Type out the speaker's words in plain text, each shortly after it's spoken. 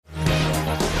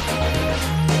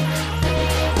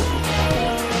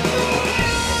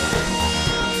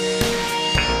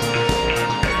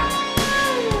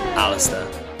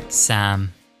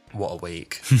Sam. What a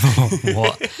week.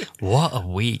 What a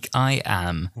week. I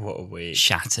am What a week.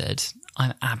 Shattered.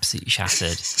 I'm absolutely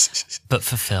shattered, but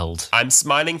fulfilled. I'm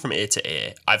smiling from ear to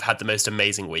ear. I've had the most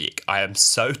amazing week. I am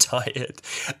so tired,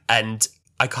 and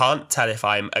I can't tell if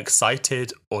I'm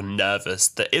excited or nervous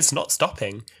that it's not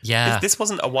stopping. Yeah. This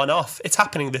wasn't a one-off. It's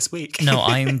happening this week. No,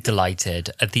 I'm delighted.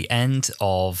 At the end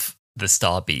of the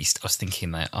Star Beast, I was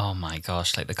thinking like, oh my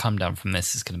gosh, like the come down from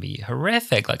this is going to be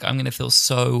horrific. Like I'm going to feel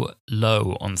so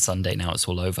low on Sunday now it's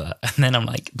all over. And then I'm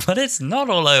like, but it's not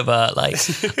all over. Like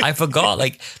I forgot,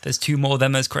 like there's 2 more,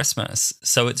 then there's Christmas.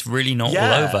 So it's really not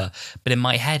all over. But in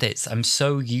my head, I'm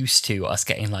so used to us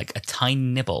getting like a tiny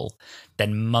nibble,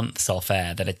 then months off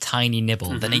air, then a tiny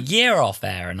nibble, then a year off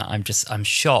air. And I'm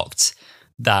shocked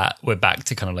that we're back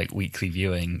to kind of like weekly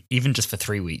viewing, even just for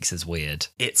 3 weeks is weird.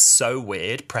 It's so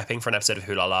weird prepping for an episode of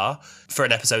Hoo La La, for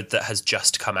an episode that has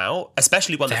just come out,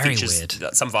 especially one that features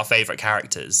some of our favourite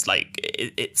characters. Like,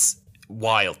 it's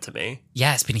wild to me.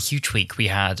 Yeah, it's been a huge week. We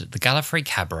had the Gallifrey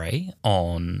Cabaret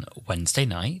on Wednesday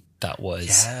night. That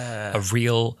was a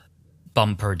real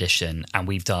bumper edition, and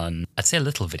we've done, I'd say a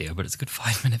little video, but it's a good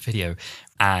 5-minute video,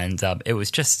 and it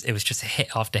was just a hit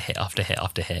after hit after hit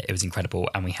after hit. It was incredible,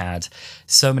 and we had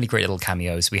so many great little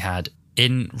cameos. We had,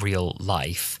 in real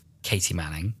life, Katie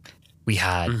Manning. We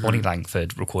had Bonnie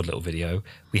Langford record a little video.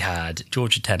 We had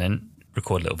Georgia Tennant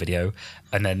record a little video,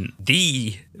 and then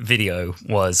the video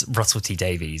was Russell T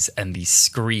Davies and the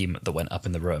scream that went up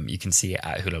in the room. You can see it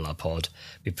at Hoo La La Pod.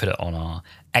 We put it on our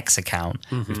X account.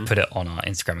 We've put it on our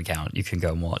Instagram account. You can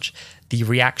go and watch. The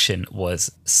reaction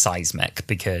was seismic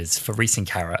because for Reese and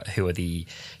Carrot, who are the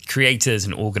creators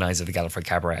and organisers of the Gallifrey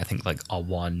Cabaret, I think like our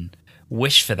one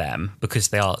wish for them, because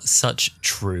they are such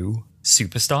true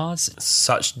superstars,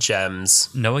 such gems.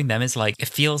 Knowing them is like, it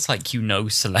feels like you know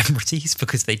celebrities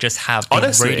because they just have,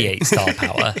 they radiate star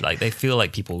power. Like they feel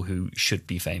like people who should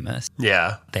be famous.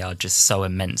 Yeah. They are just so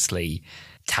immensely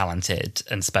talented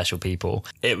and special people.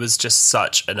 It was just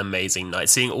such an amazing night.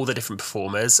 Seeing all the different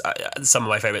performers. Some of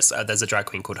my favourites, there's a drag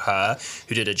queen called Her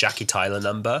who did a Jackie Tyler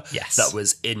number. Yes. That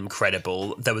was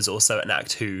incredible. There was also an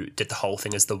act who did the whole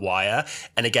thing as The Wire.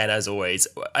 And again, as always,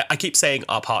 I keep saying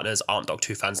our partners aren't Doctor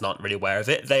Who fans and aren't really aware of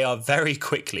it. They are very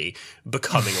quickly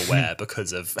becoming aware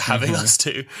because of having us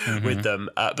two with them.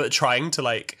 But trying to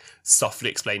like softly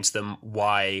explain to them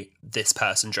why this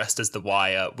person dressed as The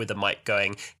Wire with a mic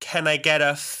going, "Can I get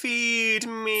a feed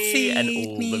me?" and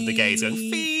all of the gays going,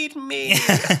 "Feed me."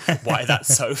 Why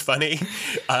that's so funny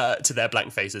to their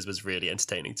blank faces was really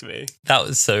entertaining to me. That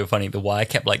was so funny. The Wire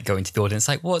kept like going to the audience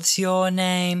like, "What's your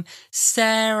name?"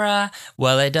 "Sarah."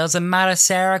 "Well, it doesn't matter,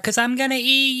 Sarah, because I'm gonna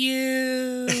eat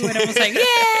you." And I was like,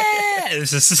 yeah. It was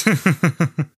just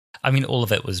I mean, all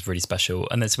of it was really special.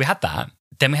 And then so we had that.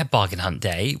 Then we had Bargain Hunt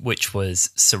Day, which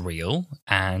was surreal.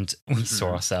 And we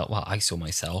saw ourselves, well, I saw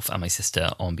myself and my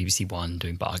sister on BBC One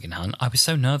doing Bargain Hunt. I was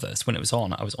so nervous when it was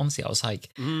on. I was like,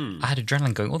 I had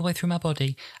adrenaline going all the way through my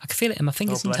body. I could feel it in my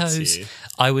fingers and toes. You.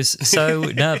 I was so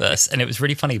nervous. And it was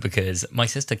really funny because my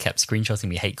sister kept screenshotting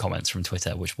me hate comments from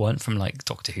Twitter, which weren't from like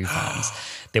Doctor Who fans.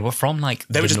 They were from like...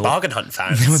 They were just Bargain Hunt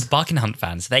fans. They were Bargain Hunt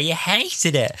fans. They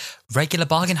hated it. Regular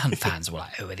Bargain Hunt fans were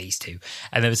like, who are these two?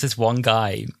 And there was this one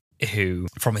guy who,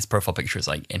 from his profile picture, is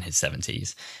like in his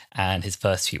 70s. And his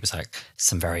first tweet was like,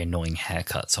 some very annoying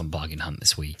haircuts on Bargain Hunt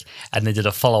this week. And they did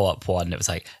a follow-up one. And it was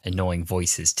like, annoying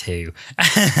voices too.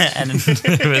 And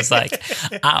it was like,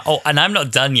 and I'm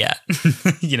not done yet.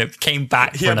 Came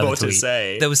back for another tweet.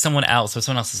 There was someone else.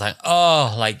 Someone else was like,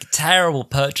 oh, like terrible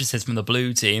purchases from the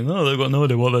blue team. Oh, they've got no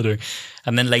idea what they're doing.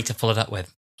 And then later followed up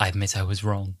with, I admit I was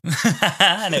wrong.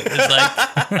 And it was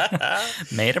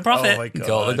like, made a profit,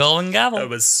 got the golden gavel. It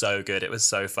was so good. It was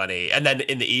so funny. And then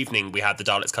in the evening, we had the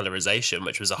Daleks colorization,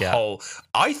 which was a whole...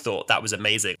 I thought that was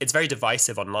amazing. It's very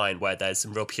divisive online where there's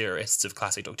some real purists of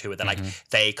classic Doctor Who where they're like,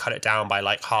 they cut it down by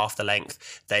like half the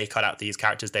length. They cut out these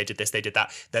characters. They did this, they did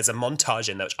that. There's a montage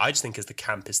in there, which I just think is the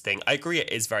campest thing. I agree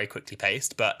it is very quickly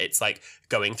paced, but it's like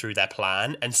going through their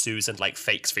plan, and Susan like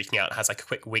fakes freaking out and has like a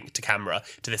quick wink to camera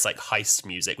to this like heist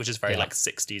music, which is very like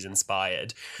 60s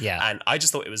inspired. Yeah. And I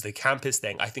just thought it was the campest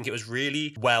thing. I think it was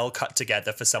really well cut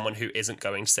together for someone who isn't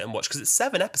going to sit and watch, because it's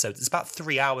 7 episodes. It's about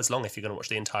 3 hours long if you're going to watch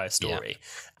the entire story.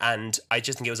 Yeah. And I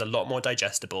just think it was a lot more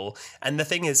digestible. And the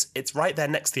thing is, it's right there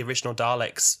next to the original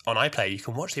Daleks on iPlayer. You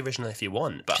can watch the original if you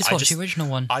want. But just watch the original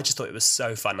one. I just thought it was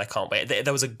so fun. I can't wait.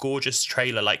 There was a gorgeous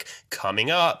trailer like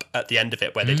coming up at the end of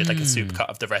it where they did like a supercut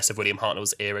of the rest of William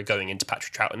Hartnell's era going into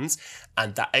Patrick Troughton's,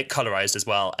 and that it colorized as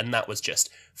well. And that was just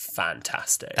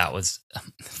fantastic. That was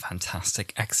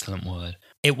fantastic. Excellent word.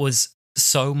 It was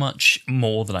so much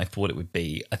more than I thought it would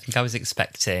be. I think I was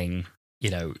expecting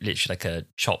literally like a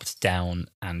chopped down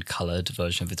and coloured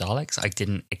version of the Daleks. I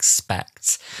didn't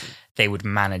expect they would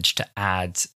manage to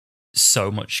add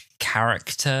so much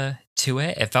character to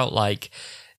it. It felt like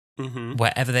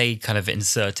wherever they kind of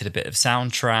inserted a bit of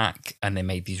soundtrack and they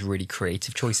made these really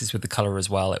creative choices with the colour as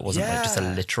well. It wasn't like just a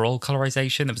literal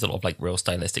colorization. There was a lot of like real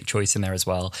stylistic choice in there as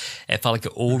well. It felt like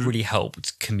it all really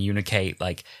helped communicate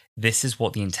like, this is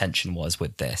what the intention was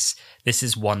with this. This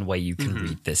is one way you can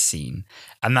read this scene.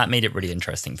 And that made it really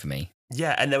interesting for me.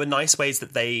 Yeah, and there were nice ways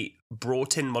that they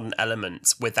brought in modern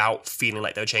elements without feeling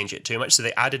like they were changing it too much. So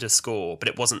they added a score, but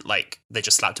it wasn't like they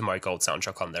just slapped a Murray Gold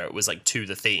soundtrack on there. It was like to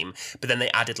the theme. But then they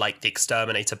added like the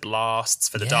exterminator blasts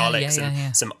for the Daleks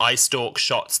and some eye stalk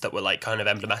shots that were like kind of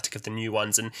emblematic of the new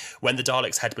ones. And when the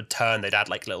Dalek's head would turn, they'd add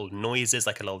like little noises,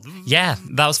 like a little... Yeah,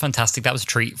 that was fantastic. That was a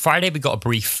treat. Friday, we got a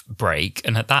brief break.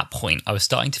 And at that point, I was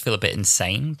starting to feel a bit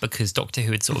insane because Doctor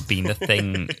Who had sort of been the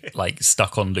thing like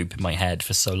stuck on loop in my head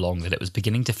for so long that it was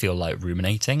beginning to feel like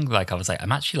ruminating. Like I was like,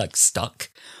 I'm actually like stuck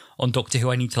on Doctor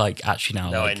Who. I need to like actually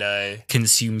now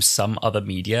consume some other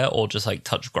media or just like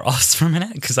touch grass for a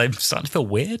minute because I'm starting to feel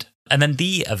weird. And then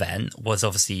the event was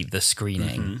obviously the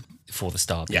screening for the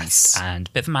Starbeast and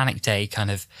a bit of a manic day,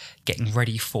 kind of getting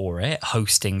ready for it,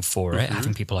 hosting for it,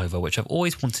 having people over, which I've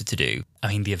always wanted to do. I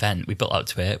mean, the event, we built up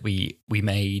to it. We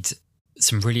made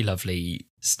some really lovely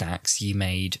snacks. You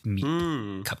made meat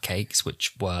cupcakes,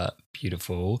 which were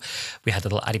beautiful. We had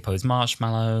little adipose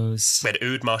marshmallows. We had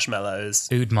oud marshmallows.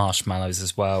 Oud marshmallows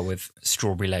as well with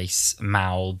strawberry lace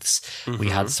mouths. We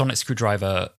had sonic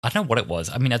screwdriver. I don't know what it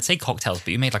was. I mean, I'd say cocktails, but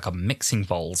you made like a mixing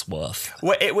bowl's worth.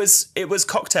 Well, it was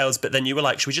cocktails, but then you were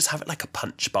like, should we just have it like a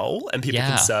punch bowl and people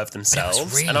can serve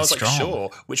themselves? Really and I was strong. like, sure,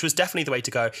 which was definitely the way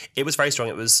to go. It was very strong.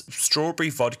 It was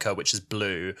strawberry vodka, which is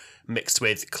blue, mixed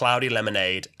with cloudy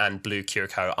lemonade and blue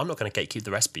curacao. I'm not going to gatekeep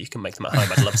the recipe. You can make them at home.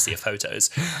 I'd love to see your photos.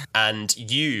 And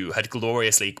you had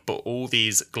gloriously bought all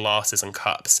these glasses and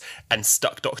cups and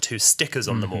stuck Doctor Who stickers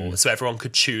on them all so everyone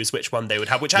could choose which one they would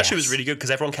have, which actually was really good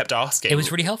because everyone kept asking. It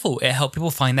was really helpful. It helped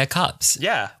people find their cups.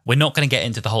 Yeah. We're not going to get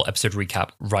into the whole episode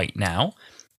recap right now,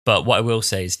 but what I will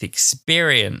say is the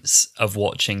experience of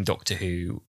watching Doctor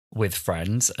Who with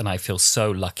friends, and I feel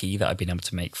so lucky that I've been able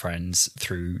to make friends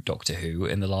through Doctor Who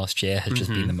in the last year, has just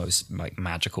been the most like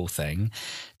magical thing.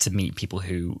 To meet people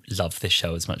who love this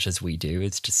show as much as we do,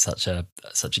 it's just such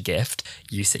a gift.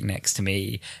 You sitting next to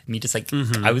me just like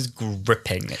I was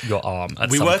gripping your arm at some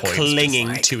point. We were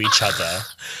clinging to each other.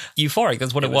 Euphoric,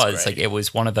 that's what it was. Great. Like it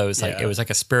was one of those like it was like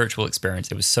a spiritual experience.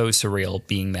 It was so surreal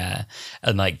being there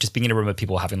and like just being in a room with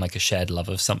people having like a shared love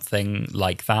of something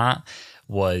like that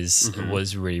was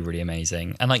really, really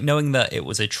amazing. And like knowing that it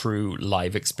was a true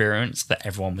live experience that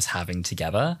everyone was having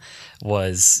together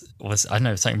was I don't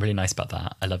know, something really nice about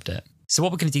that. I loved it. So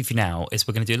what we're going to do for now is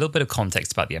we're going to do a little bit of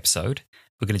context about the episode.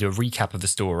 We're going to do a recap of the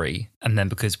story. And then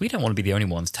because we don't want to be the only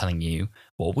ones telling you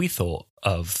what we thought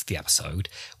of the episode,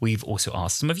 we've also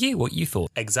asked some of you what you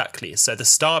thought. Exactly. So the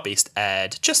Starbeast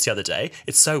aired just the other day.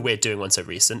 It's so weird doing one so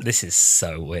recent. This is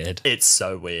so weird. It's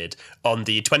so weird. On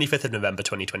the 25th of November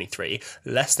 2023,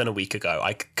 less than a week ago.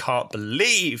 I can't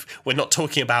believe we're not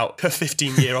talking about a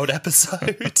 15-year-old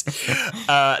episode.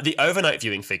 The overnight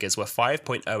viewing figures were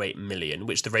 5.08 million,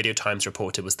 which the Radio Times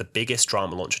reported was the biggest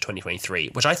drama launch of 2023,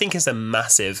 which I think is a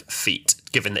massive feat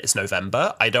given that it's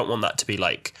November. I don't want that to be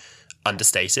like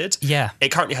understated. Yeah. It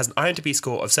currently has an IMDb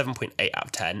score of 7.8 out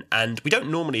of 10, and we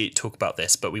don't normally talk about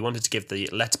this, but we wanted to give the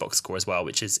Letterboxd score as well,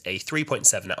 which is a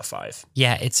 3.7 out of 5.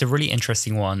 Yeah, it's a really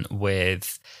interesting one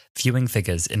with viewing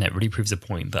figures, and it really proves a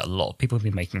point that a lot of people have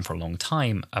been making for a long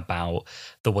time about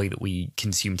the way that we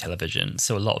consume television.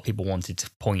 So a lot of people wanted to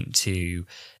point to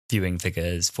viewing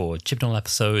figures for Chibnall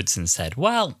episodes and said,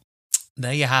 well,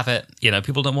 there you have it. You know,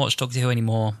 people don't watch Doctor Who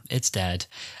anymore. It's dead.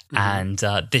 And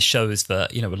this shows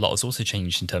that, you know, a lot has also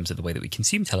changed in terms of the way that we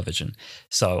consume television.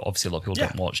 So obviously a lot of people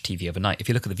don't watch TV overnight. If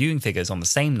you look at the viewing figures on the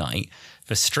same night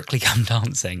for Strictly Come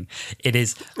Dancing, it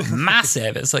is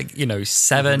massive. It's like, you know,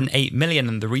 7-8 million.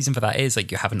 And the reason for that is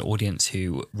like you have an audience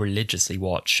who religiously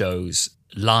watch shows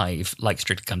live, like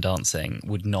Strictly Come Dancing,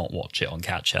 would not watch it on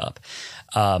catch up.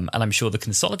 And I'm sure the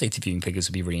consolidated viewing figures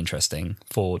would be really interesting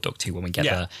for Doctor Who when we get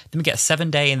then we get a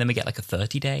 7-day and then we get like a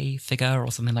 30-day figure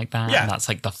or something like that. And that's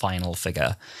like the final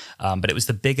figure. But it was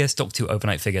the biggest Doctor Who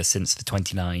overnight figure since the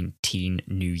 2019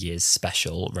 New Year's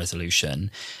special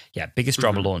resolution. Yeah, biggest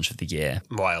drama launch of the year.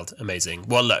 Wild, amazing.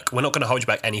 Well, look, we're not going to hold you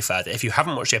back any further. If you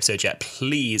haven't watched the episode yet,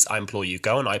 please, I implore you,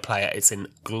 go on iPlayer. It's in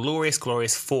glorious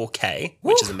 4K,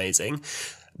 which is amazing.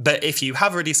 But if you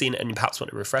have already seen it and you perhaps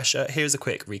want a refresher, here's a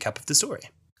quick recap of the story.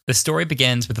 The story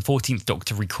begins with the 14th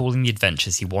Doctor recalling the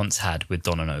adventures he once had with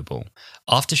Donna Noble.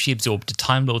 After she absorbed a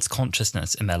Time Lord's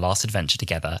consciousness in their last adventure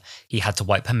together, he had to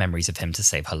wipe her memories of him to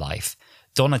save her life.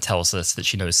 Donna tells us that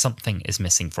she knows something is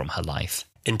missing from her life.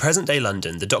 In present-day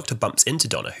London, the Doctor bumps into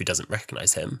Donna, who doesn't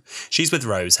recognise him. She's with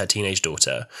Rose, her teenage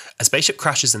daughter. A spaceship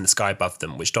crashes in the sky above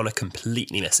them, which Donna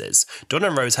completely misses. Donna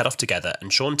and Rose head off together,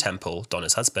 and Sean Temple,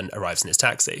 Donna's husband, arrives in his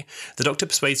taxi. The Doctor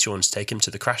persuades Sean to take him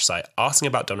to the crash site, asking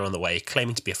about Donna on the way,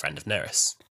 claiming to be a friend of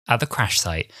Nerys. At the crash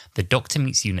site, the Doctor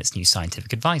meets Unit's new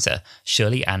scientific advisor,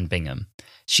 Shirley Ann Bingham.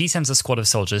 She sends a squad of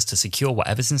soldiers to secure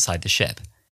whatever's inside the ship.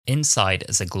 Inside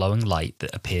is a glowing light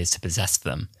that appears to possess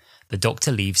them. The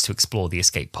Doctor leaves to explore the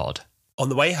escape pod. On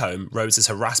the way home, Rose is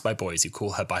harassed by boys who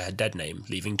call her by her dead name,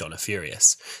 leaving Donna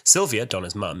furious. Sylvia,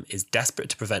 Donna's mum, is desperate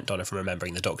to prevent Donna from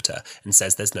remembering the Doctor and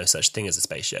says there's no such thing as a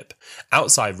spaceship.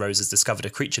 Outside, Rose has discovered a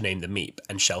creature named the Meep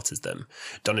and shelters them.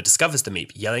 Donna discovers the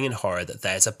Meep, yelling in horror that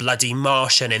there's a bloody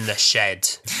Martian in the shed.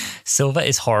 Silver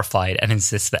is horrified and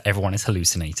insists that everyone is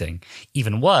hallucinating.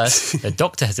 Even worse, the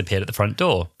Doctor has appeared at the front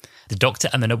door. The Doctor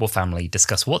and the Noble family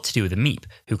discuss what to do with the Meep,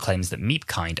 who claims that Meep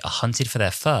kind are hunted for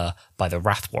their fur by the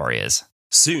Wrath Warriors.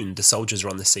 Soon, the soldiers are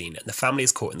on the scene, and the family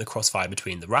is caught in the crossfire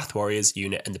between the Wrath Warriors,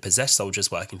 Unit, and the possessed soldiers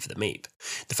working for the Meep.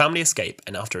 The family escape,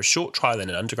 and after a short trial in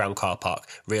an underground car park,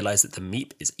 realise that the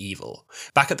Meep is evil.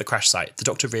 Back at the crash site, the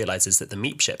Doctor realises that the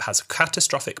Meep ship has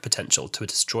catastrophic potential to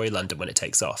destroy London when it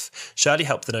takes off. Shirley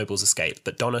helps the Nobles escape,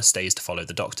 but Donna stays to follow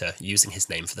the Doctor, using his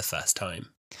name for the first time.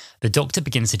 The Doctor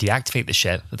begins to deactivate the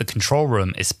ship, but the control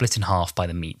room is split in half by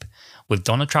the Meep. With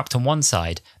Donna trapped on one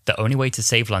side, the only way to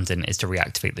save London is to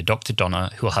reactivate the Doctor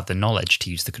Donna, who will have the knowledge to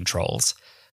use the controls.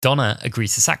 Donna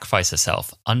agrees to sacrifice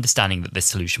herself, understanding that this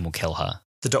solution will kill her.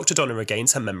 The Doctor Donna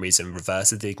regains her memories and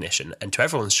reverses the ignition, and to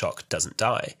everyone's shock, doesn't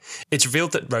die. It's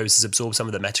revealed that Rose has absorbed some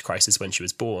of the metacrisis when she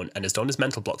was born, and as Donna's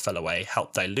mental block fell away,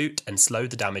 helped dilute and slow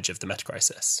the damage of the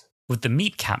metacrisis. With the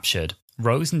Meep captured,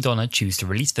 Rose and Donna choose to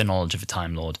release their knowledge of a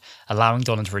Time Lord, allowing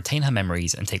Donna to retain her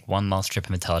memories and take one last trip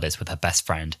in the TARDIS with her best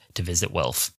friend to visit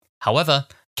Wilf. However,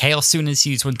 chaos soon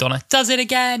ensues when Donna does it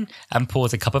again and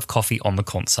pours a cup of coffee on the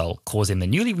console, causing the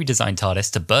newly redesigned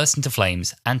TARDIS to burst into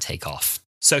flames and take off.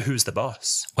 So who's the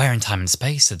boss? Where in time and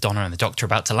space are Donna and the Doctor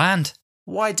about to land?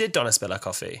 Why did Donna spill her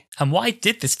coffee? And why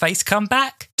did this face come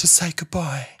back? To say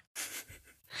goodbye.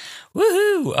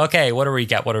 Woohoo! Okay, what a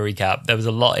recap. There was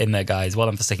a lot in there, guys. Well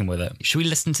done for sticking with it. Should we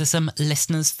listen to some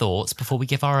listeners' thoughts before we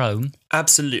give our own?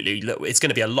 Absolutely. Look, it's going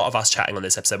to be a lot of us chatting on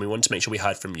this episode. We wanted to make sure we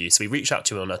heard from you. So we reached out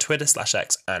to you on our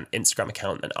Twitter/X and Instagram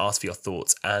account and asked for your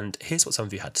thoughts. And here's what some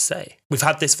of you had to say. We've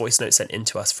had this voice note sent in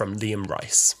to us from Liam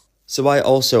Rice. So I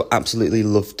also absolutely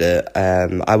loved it.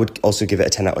 I would also give it a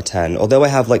 10 out of 10. Although I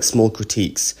have small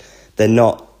critiques, they're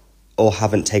not or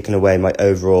haven't taken away my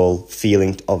overall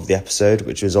feeling of the episode,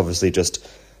 which was obviously just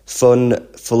fun,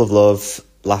 full of love,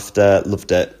 laughter,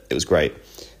 loved it. It was great.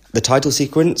 The title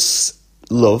sequence,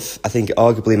 love, I think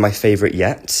arguably my favourite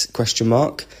yet, ? I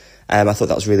thought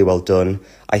that was really well done.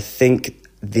 I think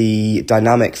the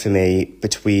dynamic for me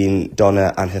between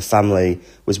Donna and her family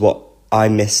was what I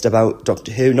missed about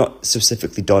Doctor Who, not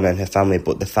specifically Donna and her family,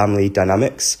 but the family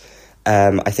dynamics.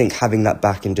 I think having that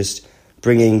back and just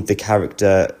bringing the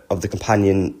character of the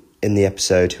companion in the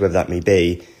episode, whoever that may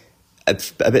be,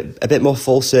 a bit more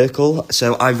full circle.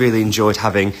 So I really enjoyed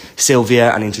having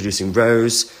Sylvia and introducing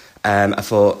Rose. I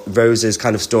thought Rose's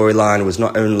kind of storyline was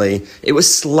not only... It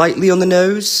was slightly on the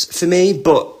nose for me,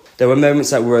 but there were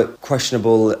moments that were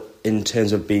questionable in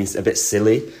terms of being a bit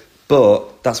silly.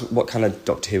 But that's what kind of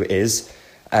Doctor Who is.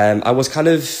 I was kind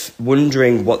of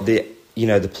wondering what the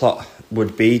plot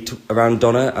would be around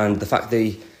Donna, and the fact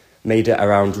they made it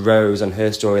around Rose and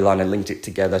her storyline and linked it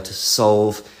together to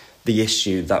solve the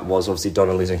issue that was obviously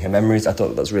Donna losing her memories. I thought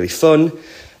that was really fun.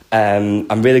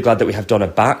 I'm really glad that we have Donna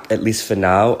back, at least for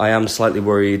now. I am slightly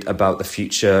worried about the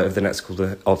future of the next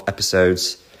couple of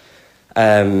episodes.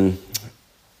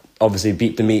 Obviously,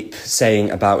 Beat the Meep saying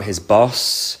about his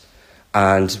boss,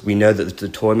 and we know that the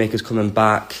toy maker's coming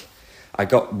back. I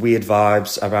got weird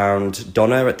vibes around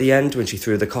Donna at the end when she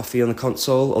threw the coffee on the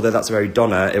console. Although that's very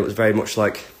Donna, it was very much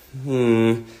like,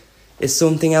 is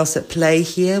something else at play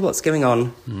here? What's going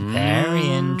on? Very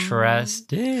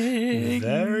interesting.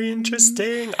 Very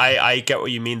interesting. I get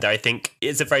what you mean there. I think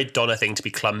it's a very Donna thing to be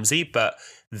clumsy, but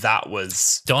that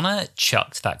was... Donna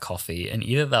chucked that coffee, and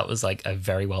either that was a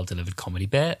very well-delivered comedy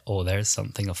bit, or there's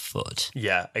something afoot.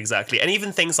 Yeah, exactly. And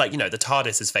even things like, the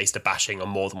TARDIS has faced a bashing on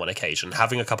more than one occasion.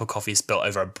 Having a cup of coffee spilt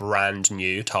over a brand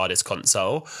new TARDIS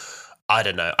console, I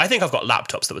don't know. I think I've got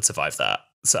laptops that would survive that.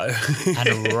 So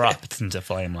and erupt into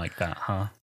flame like that, huh?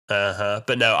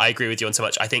 But no, I agree with you on so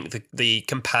much. I think the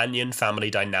companion family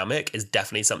dynamic is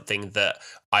definitely something that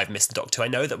I've missed in Doctor Who. I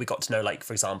know that we got to know, like,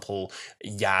 for example,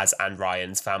 Yaz and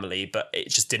Ryan's family, but it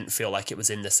just didn't feel like it was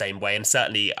in the same way. And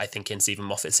certainly, I think in Stephen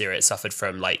Moffat's era, it suffered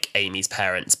from, like, Amy's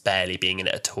parents barely being in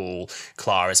it at all,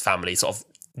 Clara's family sort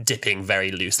of dipping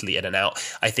very loosely in and out.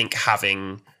 I think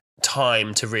having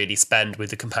time to really spend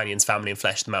with the companions' family and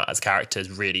flesh them out as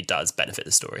characters really does benefit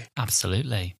the story.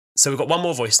 Absolutely. So we've got one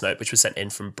more voice note, which was sent in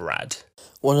from Brad.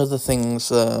 One of the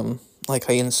things, I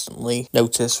instantly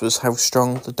noticed was how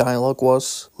strong the dialogue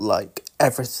was. Like,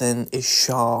 everything is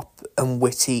sharp and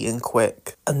witty and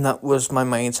quick. And that was my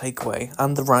main takeaway.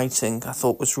 And the writing, I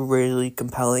thought, was really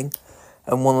compelling.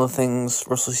 And one of the things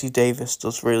Russell T Davies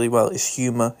does really well is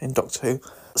humour in Doctor Who.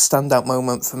 Standout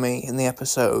moment for me in the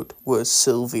episode was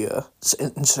Sylvia's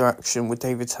interaction with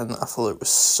David Tennant. I thought it was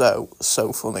so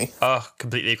funny. Oh,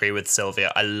 completely agree with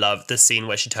Sylvia. I love the scene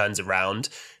where she turns around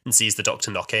and sees the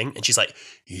Doctor knocking, and she's like,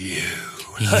 "You."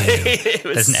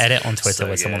 There's an edit on Twitter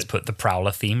where someone's put the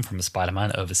Prowler theme from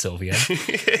Spider-Man over Sylvia.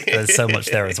 There's so much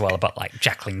there as well about, like,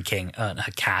 Jacqueline King earned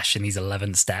her cash in these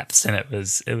 11 steps, and it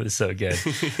was so good.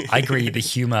 I agree. The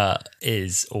humor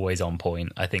is always on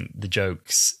point. I think the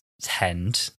jokes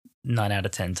tend 9 out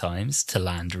of 10 times to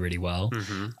land really well.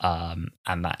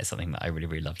 And that is something that I really,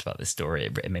 really loved about this story.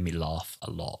 It made me laugh a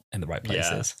lot in the right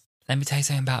places. Let me tell you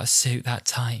something about a suit that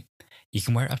tight. You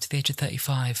can wear it up to the age of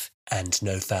 35. And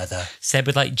no further. Said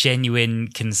with, like, genuine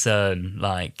concern,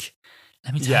 like,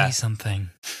 let me tell you something.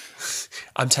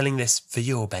 I'm telling this for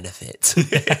your benefit.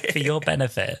 For your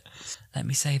benefit. Let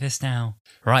me say this now.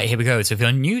 Right, here we go. So if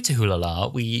you're new to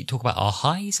Hulala, we talk about our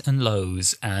highs and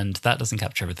lows, and that doesn't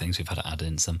capture everything, so we've had to add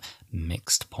in some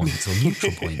mixed points or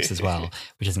neutral points as well,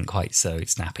 which isn't quite so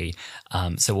snappy.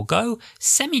 So we'll go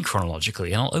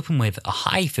semi-chronologically, and I'll open with a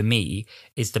high for me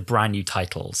is the brand new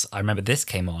titles. I remember this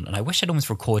came on, and I wish I'd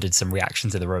almost recorded some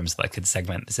reactions in the room so that I could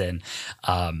segment this in,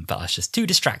 but I was just too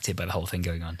distracted by the whole thing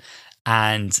going on.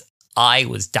 And I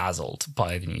was dazzled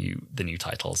by the new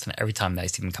titles, and every time they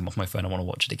even come off my phone, I want to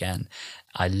watch it again.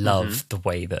 I love the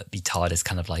way that the TARDIS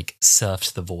kind of like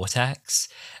surfs the vortex,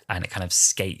 and it kind of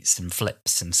skates and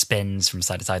flips and spins from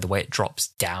side to side. The way it drops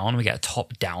down, we get a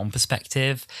top-down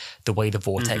perspective. The way the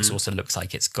vortex also looks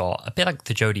like it's got, a bit like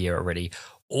the Jodie era really,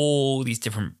 all these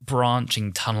different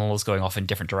branching tunnels going off in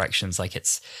different directions. Like,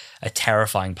 it's a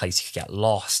terrifying place you could get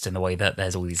lost, in the way that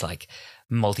there's all these like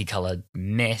multicolored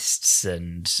mists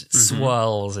and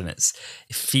swirls, and it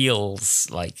feels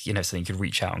like, you know, something you could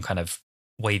reach out and kind of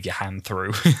wave your hand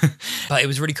through. But it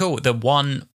was really cool. The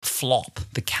one flop,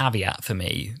 the caveat for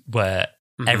me, where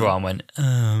everyone went,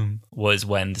 was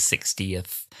when the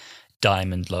 60th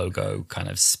diamond logo kind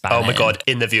of span. Oh my God,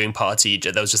 in the viewing party,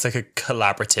 there was just like a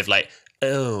collaborative, like,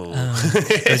 oh.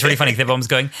 It was really funny because everyone was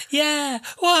going, yeah,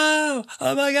 whoa,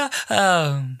 oh my God,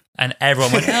 oh. And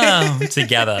everyone went, oh,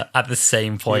 together at the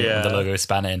same point when the logo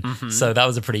span in. So that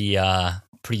was a pretty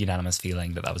unanimous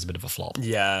feeling that was a bit of a flop.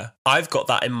 Yeah. I've got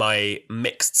that in my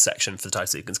mixed section for the title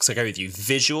sequence, because I go with you.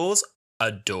 Visuals,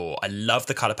 adore. I love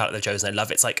the colour palette they've chosen. I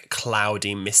love it's like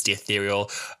cloudy, misty, ethereal.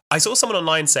 I saw a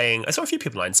few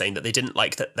people online saying that they didn't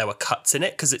like that there were cuts in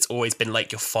it, because it's always been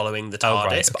like you're following the TARDIS.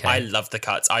 Right, okay. But I love the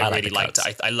cuts. I really liked cuts.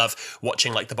 it. I love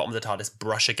watching like the bottom of the TARDIS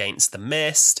brush against the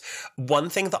mist. One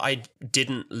thing that I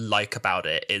didn't like about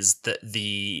it is that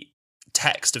the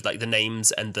text of like the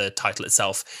names and the title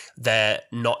itself, they're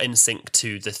not in sync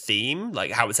to the theme,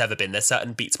 like how it's ever been. There's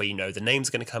certain beats where you know the name's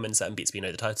going to come in, certain beats where you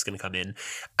know the title's going to come in,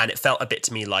 and it felt a bit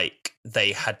to me like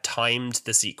they had timed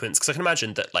the sequence, because I can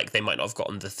imagine that like they might not have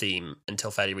gotten the theme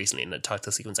until fairly recently, and a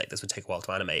title sequence like this would take a while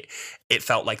to animate. It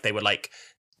felt like they were like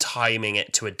timing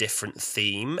it to a different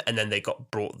theme, and then they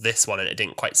brought this one and it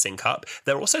didn't quite sync up.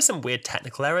 There are also some weird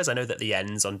technical errors. I know that the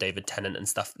ends on David Tennant and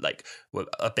stuff like were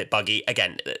a bit buggy.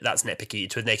 Again, that's nitpicky.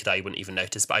 To a naked eye you wouldn't even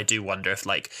notice, but I do wonder if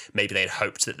like maybe they had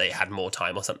hoped that they had more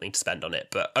time or something to spend on it.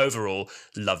 But overall,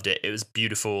 loved it. It was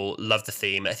beautiful. Loved the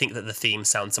theme. I think that the theme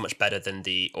sounds so much better than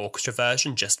the orchestra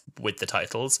version, just with the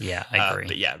titles. Yeah, I agree.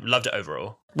 But yeah, loved it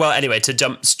overall. Well, anyway, to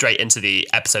jump straight into the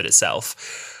episode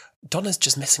itself, Donna's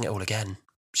just missing it all again.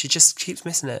 She just keeps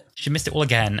missing it. She missed it all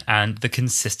again, and the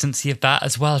consistency of that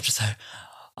as well. Just like,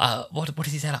 what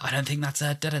does he say? Like, I don't think that's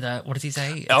a da-da-da. What does he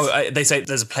say? They say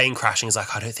there's a plane crashing. He's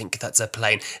like, I don't think that's a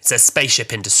plane. It's a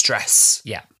spaceship in distress.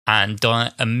 Yeah. And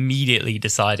Donna immediately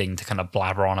deciding to kind of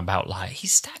blabber on about, like, he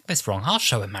stacked this wrong. I'll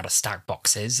show him how to stack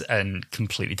boxes, and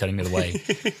completely turning the other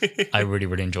way. I really,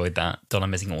 really enjoyed that. Donna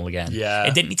missing it all again. Yeah.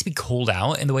 It didn't need to be called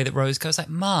out in the way that Rose goes like,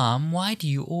 Mom, why do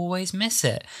you always miss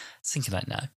it? I was thinking like,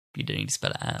 no. You don't need to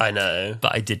spell it out. I know.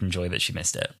 But I did enjoy that she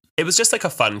missed it. It was just like a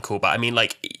fun call, but I mean,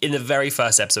 like in the very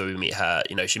first episode we meet her,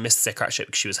 you know, she missed the Sycrax ship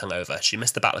because she was hungover. She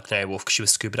missed the Battle of Canary Wharf because she was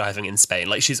scuba diving in Spain.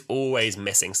 Like she's always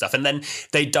missing stuff. And then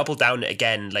they double down it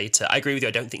again later. I agree with you.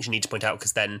 I don't think you need to point out,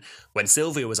 because then when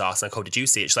Sylvia was asked, Nicole, did you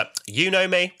see it? She's like, you know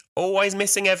me, always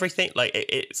missing everything. Like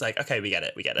it's like, okay, we get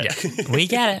it. Yeah, we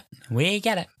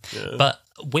get it. Yeah. But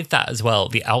with that as well,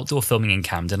 the outdoor filming in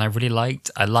Camden, I really liked.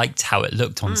 I liked how it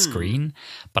looked on screen,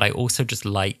 but I also just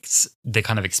liked the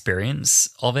kind of experience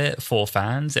of it for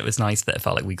fans. It was nice that it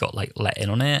felt like we got like let in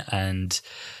on it, and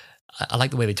I like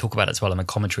the way they talk about it as well. And the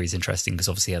commentary is interesting because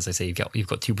obviously, as I say, you've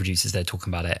got two producers there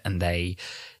talking about it, and they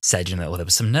said, you know, well, there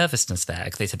was some nervousness there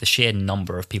because they said the sheer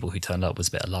number of people who turned up was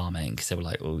a bit alarming, because they were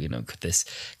like, oh, you know, could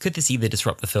this either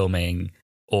disrupt the filming,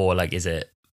 or like is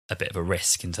it a bit of a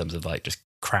risk in terms of like just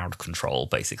crowd control,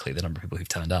 basically, the number of people who've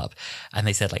turned up. And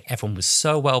they said like everyone was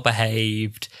so well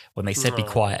behaved. When they said be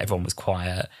quiet, everyone was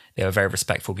quiet. They were very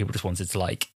respectful. People just wanted to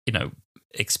like, you know,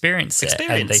 experience it.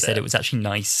 And they said it was actually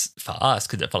nice for us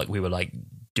because it felt like we were like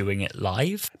doing it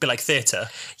live. A bit like theatre.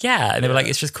 Yeah, and they were like,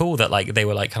 it's just cool that like they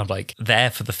were like kind of like there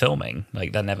for the filming.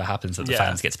 Like that never happens that the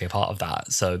fans get to be a part of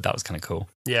that. So that was kind of cool.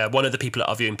 Yeah, one of the people at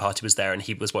our viewing party was there and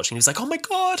he was watching. He was like, oh my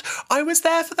God, I was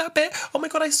there for that bit. Oh my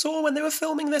God, I saw when they were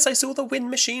filming this. I saw the wind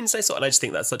machines. And I just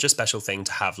think that's such a special thing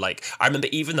to have. Like, I remember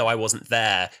even though I wasn't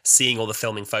there, seeing all the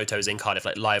filming photos in Cardiff,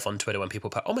 like live on Twitter when people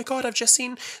put, oh my God, I've just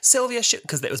seen Sylvia ship,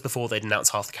 because it was before they'd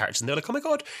announced half the characters. And they were like, oh my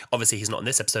God, obviously he's not in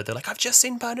this episode. They're like, I've just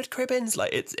seen Bernard Cribbins.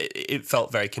 Like, it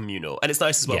felt very communal. And it's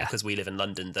nice as well because we live in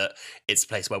London that it's a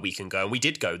place where we can go. And we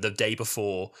did go the day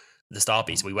before the Star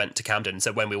Beast. We went to Camden.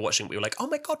 So when we were watching, we were like, oh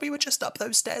my God, we were just up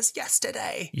those stairs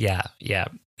yesterday. Yeah.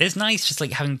 It's nice just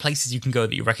like having places you can go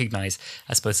that you recognise.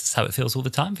 I suppose that's how it feels all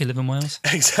the time if you live in Wales.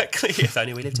 Exactly. If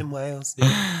only we lived in Wales.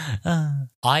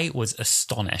 I was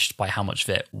astonished by how much of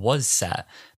it was set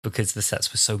because the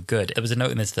sets were so good. There was a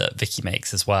note in this that Vicky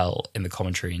makes as well in the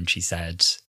commentary, and she said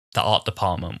the art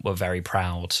department were very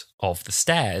proud of the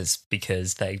stairs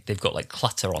because they've got like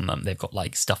clutter on them. They've got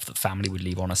like stuff that family would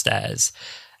leave on a stairs.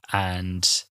 And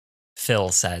Phil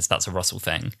says that's a Russell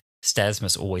thing. Stairs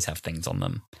must always have things on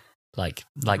them, like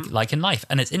in life.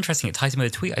 And it's interesting. It ties in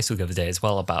with a tweet I saw the other day as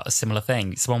well about a similar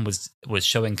thing. Someone was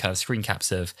showing kind of screen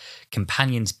caps of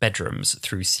companions' bedrooms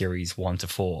through series 1 to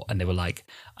 4, and they were like,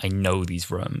 "I know these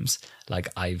rooms. Like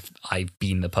I've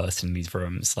been the person in these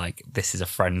rooms. Like this is a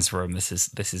friend's room. This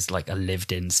is like a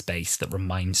lived-in space that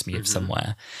reminds me of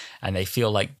somewhere." And they feel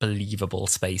like believable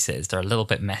spaces. They're a little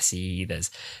bit messy.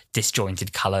 There's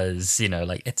disjointed colors. You know,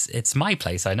 like it's my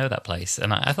place. I know that place,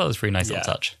 and I thought it was a really nice little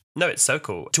touch. No, it's so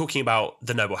cool. Talking about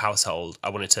the Noble household, I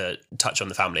wanted to touch on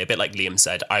the family. A bit like Liam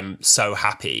said, I'm so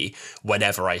happy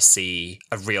whenever I see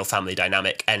a real family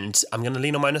dynamic, and I'm going to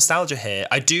lean on my nostalgia here.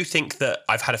 I do think that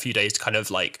I've had a few days to kind of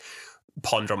like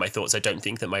ponder on my thoughts. I don't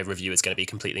think that my review is going to be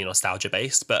completely nostalgia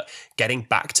based, but getting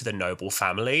back to the Noble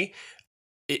family,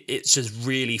 it's just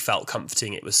really felt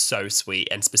comforting. It was so sweet,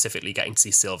 and specifically getting to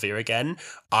see Sylvia again.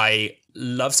 I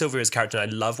love Sylvia's character,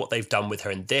 and I love what they've done with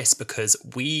her in this, because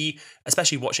we,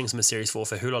 especially watching some of Series 4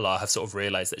 for Hulala, have sort of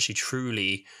realised that she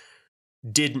truly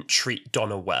didn't treat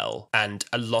Donna well, and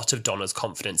a lot of Donna's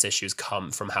confidence issues come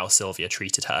from how Sylvia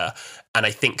treated her. And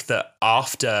I think that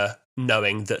after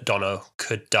knowing that Donna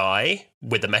could die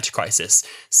with the meta crisis,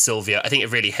 Sylvia, I think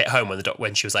it really hit home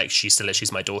when she was like, she still is,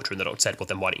 she's my daughter, and the doctor said, well,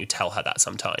 then why don't you tell her that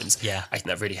sometimes? Yeah. I think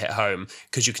that really hit home,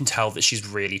 because you can tell that she's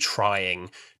really trying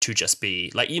to just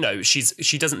be like, you know,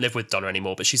 she doesn't live with Donna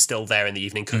anymore, but she's still there in the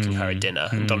evening cooking her a dinner,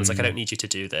 and Donna's like, I don't need you to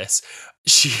do this.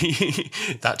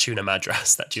 That tuna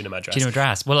madras.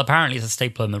 Well, apparently it's a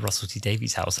staple in the Russell T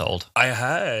Davies household. I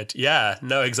heard. Yeah,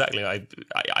 no, exactly. I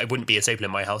wouldn't be a staple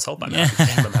in my household, but I'm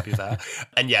happy with that.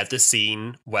 And yeah, the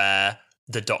scene where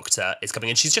the doctor is coming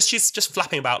in, she's just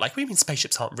flapping about like, what do you mean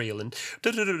spaceships aren't real? And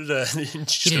da da da da. You didn't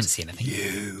see anything.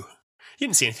 You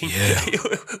didn't see anything. Yeah.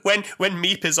 when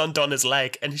Meep is on Donna's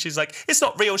leg and she's like, it's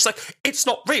not real. She's like, it's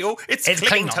not real. It's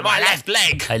clinging to my left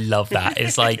leg. I love that.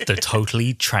 It's like the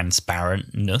totally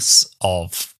transparentness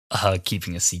of her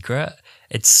keeping a secret.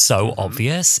 It's so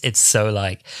obvious. It's so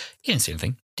like, you didn't see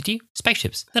anything, did you?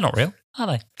 Spaceships, they're not real, are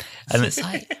they? And it's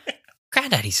like,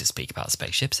 Granddad used to speak about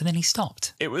spaceships and then he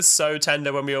stopped. It was so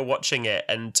tender when we were watching it,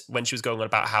 and when she was going on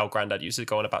about how Granddad used to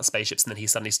go on about spaceships, and then he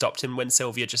suddenly stopped him when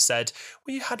Sylvia just said,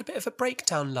 well, you had a bit of a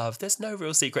breakdown, love. There's no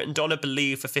real secret. And Donna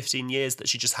believed for 15 years that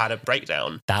she just had a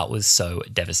breakdown. That was so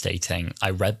devastating.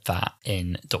 I read that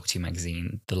in Doctor Who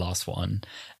magazine, the last one,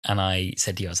 and I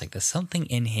said to you, I was like, there's something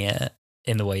in here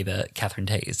in the way that Catherine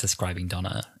Tate is describing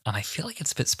Donna. And I feel like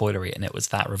it's a bit spoilery. And it was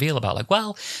that reveal about like,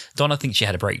 well, Donna thinks she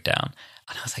had a breakdown.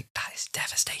 And I was like, that is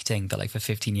devastating that like for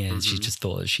 15 years, she just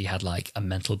thought that she had like a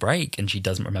mental break and she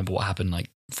doesn't remember what happened like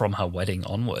from her wedding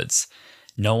onwards.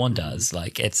 No one does.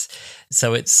 Like it's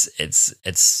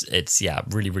yeah,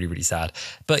 really, really, really sad.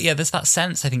 But yeah, there's that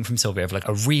sense I think from Sylvia of like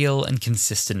a real and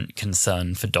consistent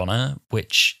concern for Donna,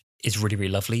 which is really,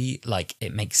 really lovely. Like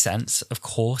it makes sense, of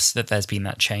course, that there's been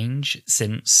that change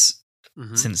since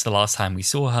the last time we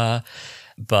saw her.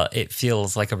 But it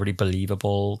feels like a really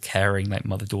believable, caring, like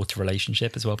mother-daughter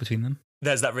relationship as well between them.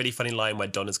 There's that really funny line where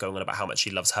Donna's going on about how much she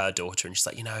loves her daughter, and she's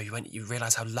like, you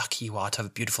realise how lucky you are to have a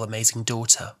beautiful, amazing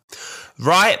daughter.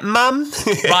 Right, Mum?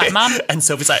 Right, Mum? And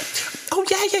Sylvie's like, oh,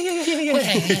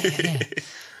 yeah.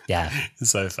 Yeah.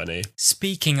 So funny.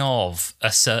 Speaking of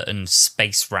a certain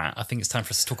space rat, I think it's time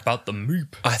for us to talk about the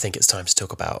Moop. I think it's time to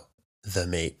talk about the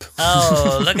Meep.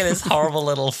 Oh, look at his horrible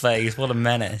little face. What a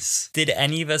menace. Did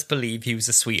any of us believe he was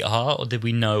a sweetheart, or did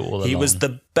we know all along? He was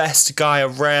the best guy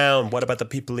around. What about the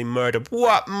people he murdered?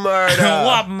 What murder?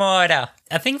 What murder?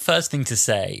 I think first thing to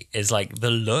say is like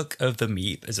the look of the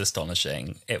Meep is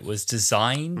astonishing. It was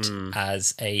designed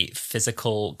as a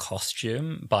physical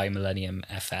costume by Millennium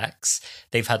FX.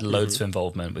 They've had loads of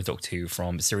involvement with Doctor Who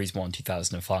from Series 1,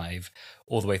 2005,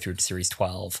 all the way through to Series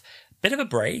 12. Bit of a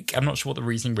break. I'm not sure what the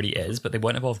reasoning really is, but they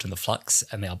weren't involved in the Flux,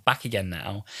 and they are back again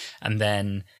now. And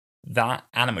then that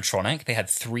animatronic, they had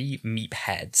 3 Meep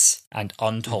heads, and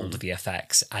Untold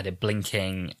VFX added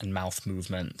blinking and mouth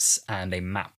movements, and they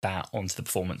mapped that onto the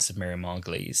performance of Miriam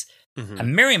Margolyes.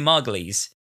 And Miriam Margolyes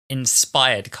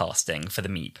inspired casting for the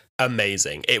Meep.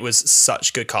 Amazing. It was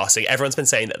such good casting. Everyone's been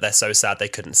saying that they're so sad they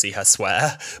couldn't see her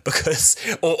swear because,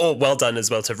 or well done as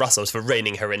well to Russell for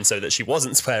reining her in so that she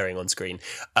wasn't swearing on screen.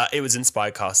 It was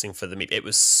inspired casting for the Meep. It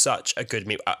was such a good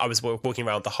Meep. I was walking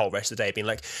around the whole rest of the day being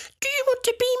like, do you want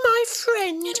to be my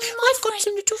friend? I've got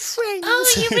some little friends.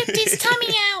 Oh, you ripped his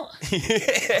tummy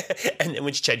out. And then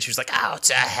when she changed, she was like, oh,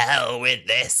 to hell with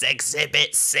this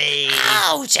Exhibit C.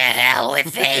 Oh, to hell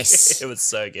with this. It was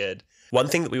so good. One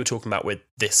thing that we were talking about with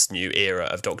this new era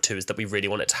of Doctor Who is that we really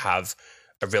want it to have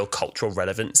a real cultural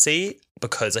relevancy,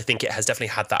 because I think it has definitely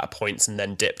had that at points and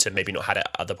then dipped and maybe not had it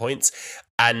at other points.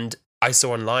 And I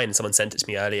saw online, someone sent it to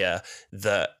me earlier,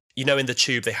 that, you know, in the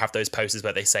Tube, they have those posters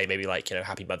where they say maybe like, you know,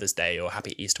 Happy Mother's Day or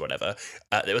Happy Easter or whatever.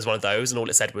 It was one of those, and all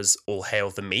it said was, all hail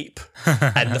the Meep.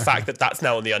 And the fact that that's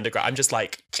now on the Underground, I'm just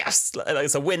like,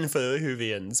 it's a win for the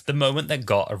Whovians. The moment that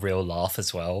got a real laugh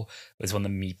as well was when the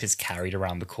Meep is carried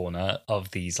around the corner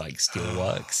of these like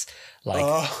steelworks, like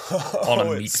on a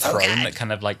Meep throne that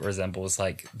kind of like resembles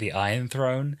like the Iron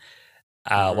Throne.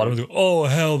 One of them, oh,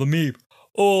 hail the Meep.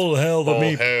 All hail the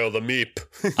Meep. All hail the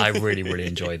Meep. I really, really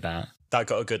enjoyed that. That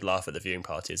got a good laugh at the viewing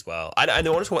party as well. And I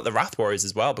want to talk about the Wrath Warriors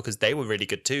as well, because they were really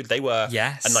good too. They were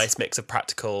a nice mix of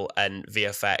practical and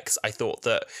VFX. I thought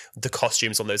that the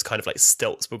costumes on those kind of like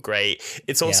stilts were great.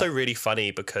 It's also really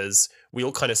funny because we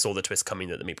all kind of saw the twist coming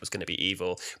that the Meep was going to be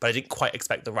evil, but I didn't quite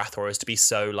expect the Wrath Warriors to be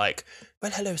so like,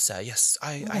 well, hello, sir. Yes,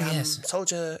 I am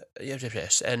soldier.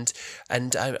 Yes, and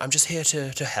I'm just here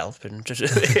to help. And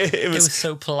it was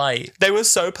so polite. They were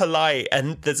so polite.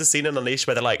 And there's a scene in Unleashed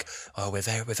where they're like, oh, we're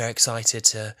very excited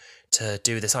to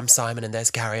do this. I'm Simon, and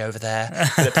there's Gary over there.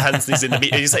 And it pans, he's in the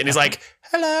meeting, and he's like,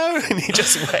 hello, and he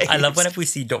just waves. I love whenever we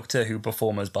see Doctor Who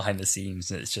performers behind the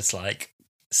scenes, and it's just like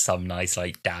some nice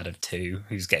like dad of 2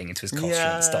 who's getting into his costume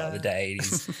at the start of the day.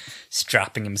 He's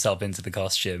strapping himself into the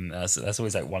costume. That's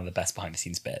always like one of the best behind the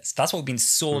scenes bits. That's what we've been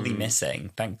sorely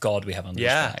missing. Thank God we have Unleashed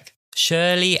back.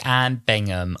 Shirley and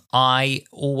Bingham. I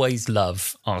always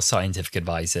love our scientific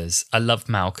advisors. I loved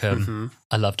Malcolm.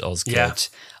 I loved Osgood. Yeah.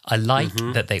 I like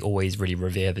that they always really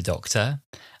revere the Doctor.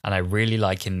 And I really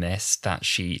like in this that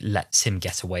she lets him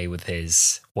get away with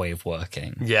his way of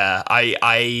working. Yeah,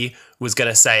 I was going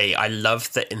to say, I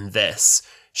love that in this,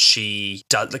 she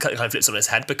does, kind of flips on his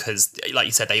head, because, like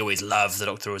you said, they always love the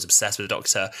Doctor, always obsessed with the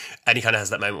Doctor. And he kind of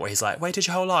has that moment where he's like, waited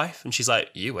your whole life? And she's like,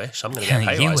 you wish, I'm going to get a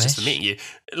pay rise just for meeting you.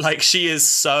 Like, she is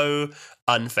so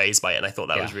unfazed by it, and I thought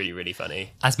that was really, really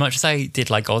funny. As much as I did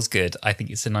like Osgood, I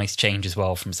think it's a nice change as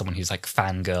well from someone who's like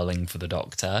fangirling for the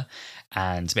Doctor,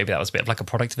 and maybe that was a bit of like a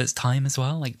product of its time as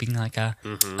well, like being like a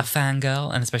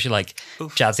fangirl, and especially like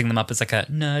jazzing them up as like a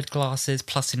nerd glasses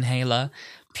plus inhaler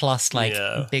plus like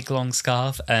big long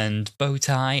scarf and bow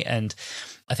tie. And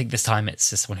I think this time it's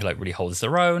just someone who like really holds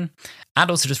their own, and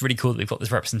also just really cool that we've got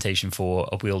this representation for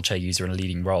a wheelchair user in a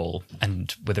leading role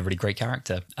and with a really great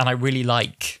character. And I really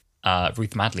like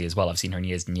Ruth Madley as well. I've seen her in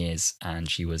years and years, and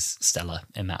she was stellar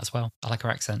in that as well. I like her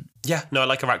accent. Yeah, no, I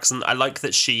like her accent. I like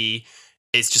that she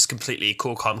It's just completely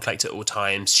cool, calm, collected at all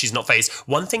times. She's not phased.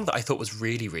 One thing that I thought was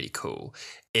really, really cool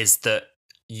is that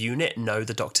Unit know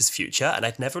the Doctor's future, and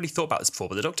I'd never really thought about this before,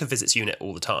 but the Doctor visits Unit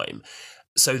all the time.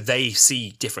 So they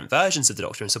see different versions of the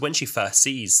Doctor, and so when she first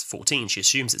sees 14, she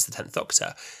assumes it's the 10th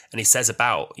Doctor, and he says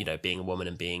about, being a woman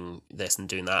and being this and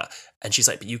doing that, and she's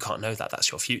like, but you can't know that,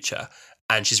 that's your future.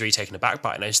 And she's really taken aback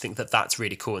by it, and I just think that that's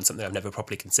really cool and something I've never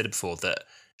properly considered before, that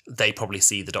they probably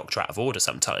see the Doctor out of order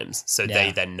sometimes. So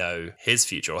they then know his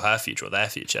future or her future or their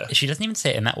future. She doesn't even say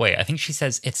it in that way. I think she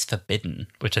says it's forbidden,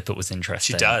 which I thought was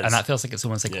interesting. She does. And that feels like it's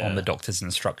almost like on the Doctor's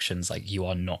instructions, like, you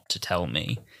are not to tell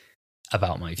me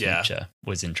about my future,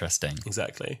 was interesting.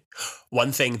 Exactly.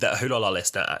 One thing that a Hulala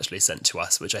listener actually sent to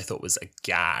us, which I thought was a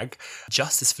gag,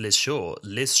 justice for Liz Shaw.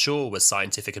 Liz Shaw was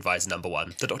scientific advisor number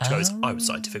 1. The Doctor goes, I was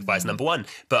scientific advisor number 1.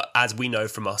 But as we know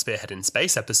from our Spearhead in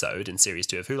Space episode in Series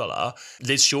 2 of Hulala,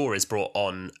 Liz Shaw is brought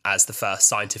on as the first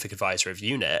scientific advisor of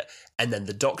Unit, and then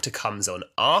the Doctor comes on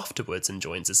afterwards and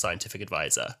joins as scientific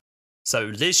advisor. So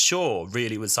Liz Shaw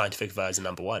really was scientific advisor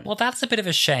number 1. Well, that's a bit of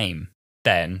a shame.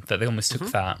 Then that they almost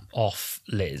took that off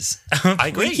Liz. I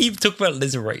agree. We keep talking about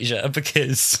Liz Erasure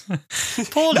because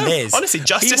poor Liz. Honestly,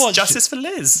 justice for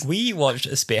Liz. We watched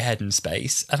A Spearhead in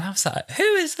Space, and I was like, "Who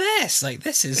is this? Like,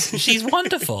 she's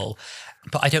wonderful."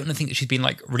 But I don't think that she's been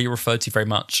like really referred to very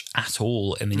much at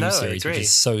all in the new series, which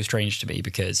is so strange to me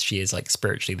because she is like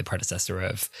spiritually the predecessor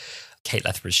of Kate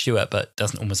Lethbridge Stewart, but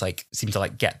doesn't almost like seem to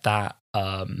like get that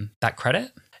that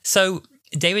credit. So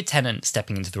David Tennant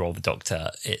stepping into the role of the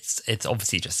Doctor, it's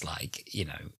obviously just like,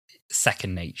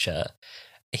 second nature.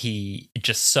 He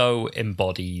just so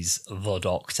embodies the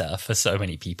Doctor for so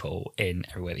many people in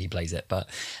every way that he plays it. But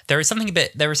there is something a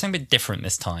bit different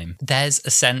this time. There's a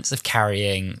sense of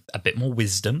carrying a bit more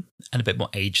wisdom and a bit more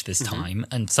age this time.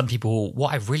 And some people,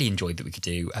 what I really enjoyed that we could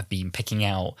do, have been picking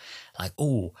out like,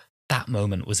 oh, that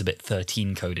moment was a bit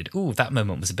 13 coded. Oh, that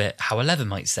moment was a bit how 11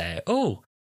 might say it. Oh,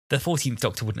 the 14th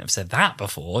Doctor wouldn't have said that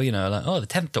before, the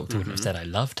 10th Doctor wouldn't have said I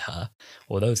loved her,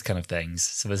 or those kind of things.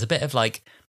 So there's a bit of like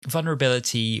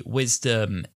vulnerability,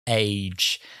 wisdom,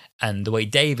 age, and the way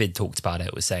David talked about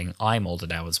it was saying, I'm older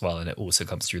now as well, and it also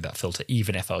comes through that filter,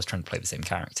 even if I was trying to play the same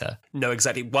character. No,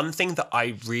 exactly. One thing that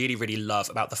I really, really love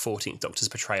about the 14th Doctor's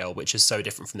portrayal, which is so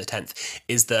different from the 10th,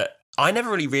 is that I never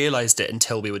really realised it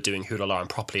until we were doing Hulala and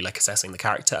properly like assessing the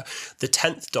character. The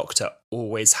 10th Doctor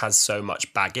always has so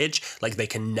much baggage, like they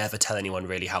can never tell anyone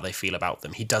really how they feel about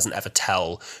them. He doesn't ever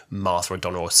tell Martha or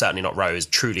Donna, or certainly not Rose,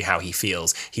 truly how he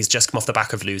feels. He's just come off the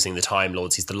back of losing the Time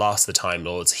Lords. He's the last of the Time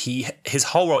Lords. His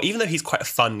whole role, even though he's quite a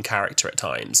fun character at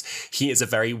times, he is a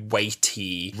very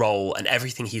weighty role, and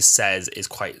everything he says is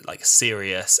quite like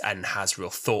serious and has real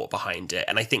thought behind it.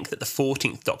 And I think that the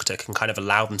 14th Doctor can kind of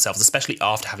allow themselves, especially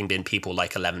after having been people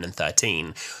like 11 and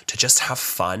 13, to just have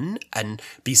fun and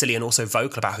be silly and also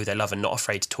vocal about who they love and not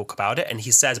afraid to talk about it. And he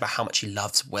says about how much he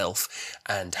loves Wilf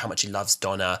and how much he loves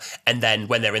Donna. And then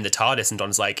when they're in the TARDIS and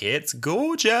Donna's like, it's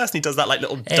gorgeous, and he does that like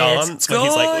little dance where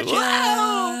he's like,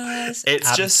 wow.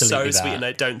 It's just so sweet, and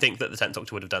I don't think that the 10th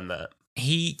Doctor would have done that.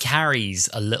 He carries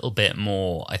a little bit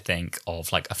more, I think,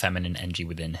 of like a feminine energy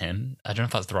within him. I don't know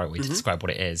if that's the right way to describe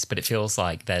what it is, but it feels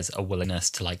like there's a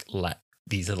willingness to like let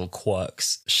these little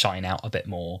quirks shine out a bit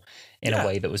more in a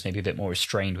way that was maybe a bit more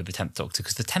restrained with the 10th Doctor,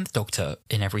 because the 10th Doctor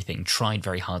in everything tried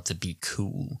very hard to be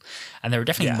cool, and there are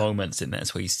definitely moments in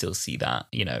this where you still see that.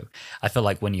 I feel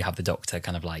like when you have the Doctor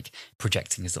kind of like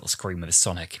projecting his little screen with his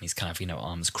Sonic, and he's kind of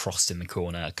arms crossed in the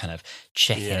corner, kind of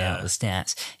checking out the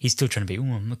stats, he's still trying to be,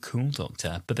 oh, I'm a cool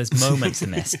Doctor, but there's moments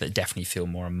in this that definitely feel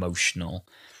more emotional,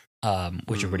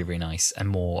 which are really, really nice and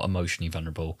more emotionally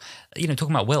vulnerable.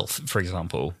 Talking about Wilf, for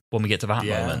example, when we get to that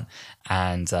moment,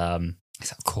 and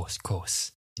he's like, of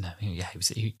course,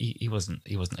 he wasn't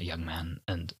a young man,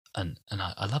 and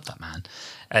I love that man,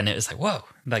 and it was like, whoa,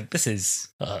 like this is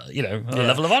a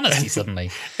level of honesty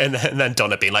suddenly, and then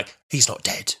Donna being like, he's not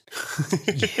dead,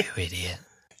 you idiot,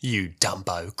 you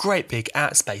Dumbo, great big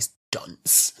out space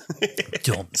dunce.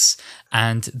 Dunce.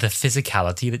 And the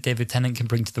physicality that David Tennant can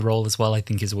bring to the role as well, I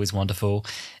think, is always wonderful.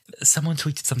 Someone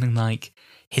tweeted something like,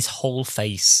 his whole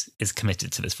face is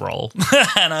committed to this role.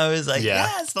 And I was like,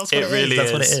 yes, that's what it really is.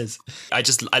 That's what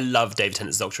it is. I love David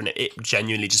Tennant's Doctor, and it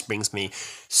genuinely just brings me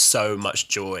so much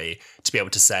joy to be able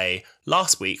to say,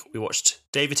 last week we watched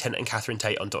David Tennant and Catherine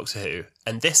Tate on Doctor Who,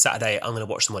 and this Saturday I'm going to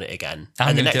watch them on it again.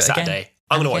 And the next Saturday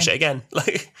I'm going to watch it again.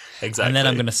 Like, exactly. And then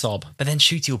I'm going to sob. But then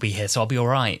Shooty will be here, so I'll be all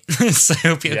right. So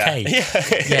it'll be okay.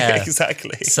 Yeah,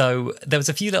 exactly. So there was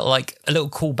a few little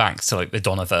callbacks to like the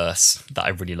Donnaverse that I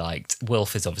really liked.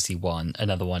 Wilf is obviously one.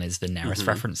 Another one is the Neris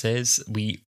references.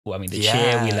 The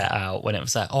cheer we let out when it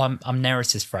was like, oh, I'm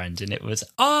Neris's friend. And it was,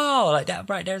 oh, like that,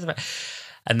 right, there's a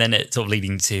And then it's sort of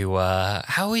leading to,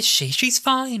 how is she? She's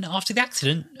fine after the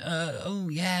accident. Oh,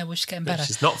 yeah, well, she's getting better.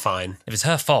 She's not fine. If it's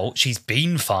her fault, she's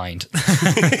been fined.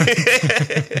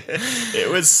 It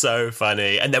was so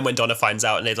funny. And then when Donna finds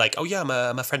out and they're like, oh, yeah,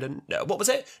 I'm a friend of, what was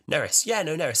it? Neris. Yeah,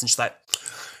 no, Neris. And she's like,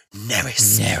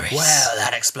 Neris. Well,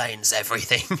 that explains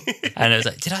everything. And I was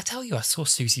like, did I tell you I saw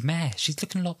Susie Mayer? She's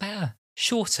looking a lot better.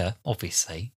 Shorter,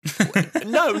 obviously.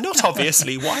 No, not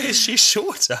obviously. Why is she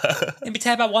shorter? Let me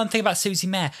tell you about one thing about Susie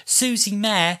Mayer. Susie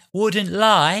Mayer wouldn't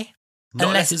lie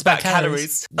unless it's about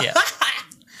calories. Yeah.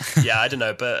 Yeah, I don't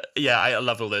know, but yeah, I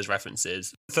love all those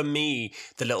references. For me,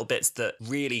 the little bits that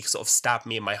really sort of stab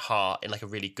me in my heart in like a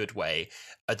really good way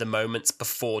are the moments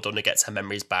before Donna gets her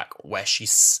memories back where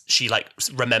she like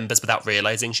remembers without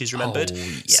realizing she's remembered. Oh,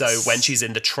 yes. So when she's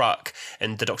in the truck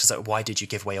and the doctor's like, why did you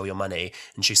give away all your money?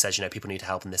 And she says, people need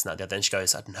help and this and that. Then she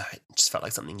goes, I don't know, it just felt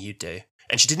like something you'd do.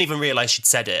 And she didn't even realise she'd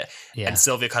said it. Yeah. And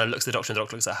Sylvia kind of looks at the doctor and the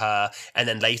doctor looks at her. And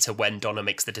then later when Donna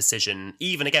makes the decision,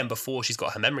 even again before she's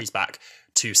got her memories back,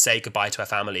 to say goodbye to her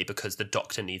family because the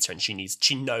doctor needs her and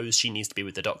she knows she needs to be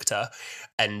with the doctor.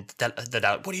 And they're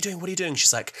like, what are you doing? What are you doing?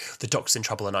 She's like, the doctor's in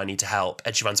trouble and I need to help.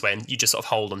 And she runs away and you just sort of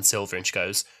hold on Sylvia and she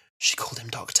goes, she called him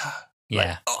doctor.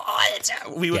 Yeah.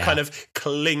 Like, we were kind of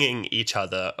clinging each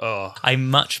other. Oh, I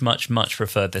much, much, much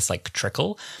preferred this like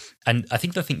trickle. And I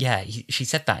think she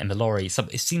said that in the lorry.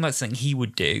 It seemed like something he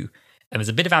would do. And there's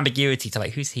a bit of ambiguity to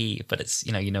like, who's he? But it's,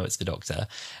 it's the doctor.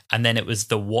 And then it was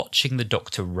the watching the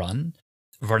doctor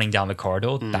running down the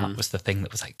corridor. That was the thing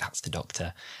that was like, that's the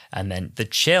doctor. And then the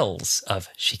chills of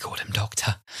she called him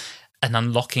doctor and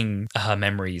unlocking her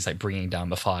memories, like bringing down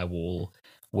the firewall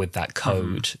with that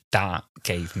code. That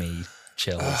gave me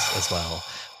chills as well.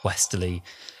 Westerly,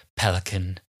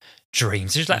 Pelican,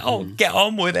 dreams. She's like, oh, get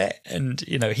on with it. And,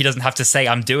 he doesn't have to say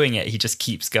I'm doing it. He just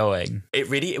keeps going. It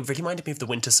really reminded me of the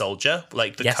Winter Soldier,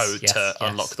 like the code to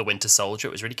unlock the Winter Soldier.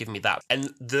 It was really giving me that. And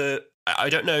I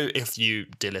don't know if you,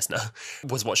 dear listener,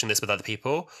 was watching this with other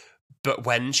people, but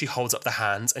when she holds up the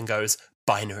hands and goes,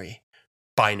 binary,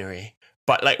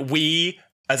 but like we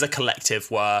as a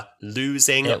collective were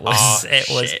losing it was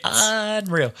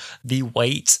unreal. The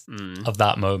weight of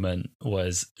that moment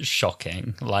was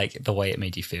shocking. Like the way it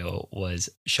made you feel was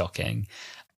shocking.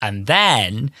 And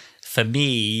then for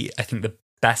me, I think the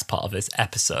best part of this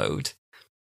episode,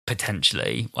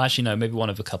 potentially, well, actually no, maybe one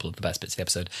of a couple of the best bits of the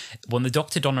episode, when the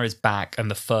Dr. Donna is back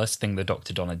and the first thing the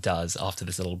Dr. Donna does after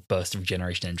this little burst of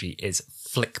regeneration energy is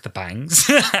flick the bangs,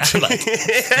 like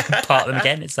part them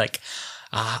again. It's like,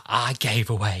 I gave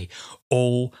away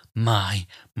all my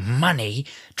money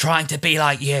trying to be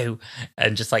like you,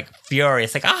 and just like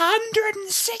furious, like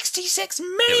 166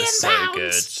 million it was so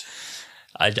pounds.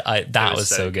 Good. That was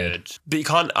so good. But you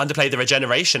can't underplay the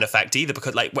regeneration effect either,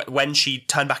 because like when she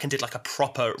turned back and did like a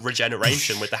proper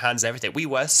regeneration with the hands and everything, we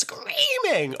were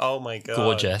screaming. Oh my God.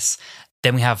 Gorgeous.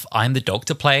 Then we have I'm the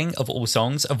Doctor playing, of all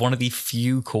songs, of one of the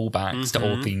few callbacks to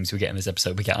all themes we get in this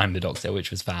episode. We get I'm the Doctor, which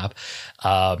was fab.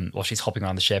 While she's hopping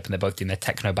around the ship and they're both doing their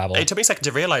techno babble. It took me a second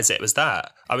to realise it was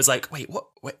that. I was like, wait,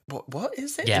 what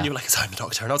is it? Yeah. And you were like, it's I'm the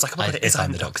Doctor. And I was like, oh my God, it is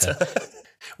I'm the Doctor.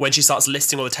 When she starts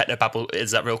listing all the techno babble, is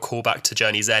that real callback to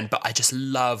Journey's End. But I just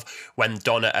love when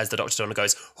Donna, as the Dr. Donna,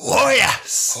 goes, oh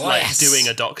yes! Oh, like yes. doing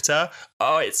a doctor.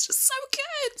 Oh, it's just so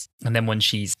good. And then when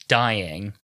she's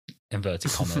dying,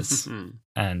 inverted commas,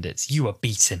 and it's you are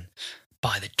beaten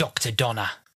by the Dr. Donna.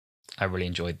 I really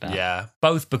enjoyed that. Yeah.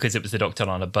 Both because it was the Dr.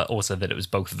 Donna, but also that it was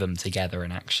both of them together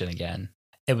in action again.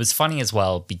 It was funny as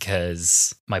well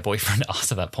because my boyfriend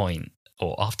asked at that point,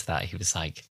 or after that, he was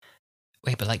like,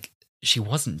 wait, but like, she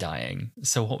wasn't dying,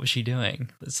 so what was she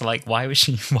doing? It's like, why was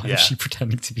she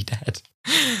pretending to be dead?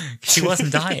 She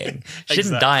wasn't dying. She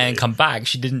didn't die and come back.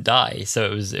 She didn't die.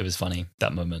 So it was funny,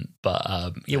 that moment. But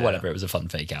whatever, it was a fun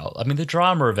fake out. I mean, the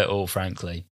drama of it all,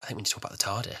 frankly. I think we need to talk about the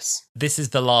TARDIS. This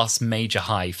is the last major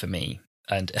high for me.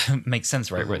 And it makes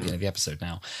sense, right? We're at the end of the episode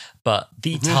now. But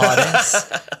the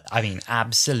TARDIS, I mean,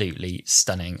 absolutely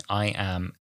stunning. I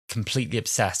am completely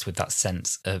obsessed with that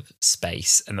sense of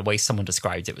space, and the way someone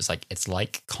described it was like, it's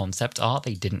like concept art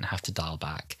they didn't have to dial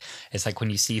back. It's like when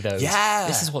you see those,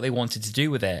 this is what they wanted to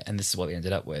do with it and this is what they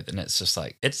ended up with, and it's just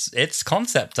like it's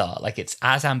concept art, like it's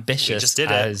as ambitious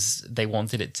as they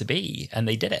wanted it to be, and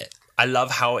they did it. I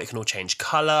love how it can all change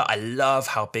colour. I love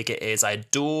how big it is. I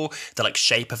adore the like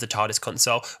shape of the TARDIS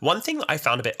console. One thing that I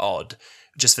found a bit odd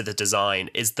just for the design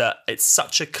is that it's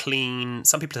such a clean,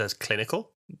 some people say it's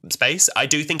clinical space. I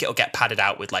do think it'll get padded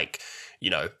out with like,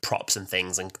 props and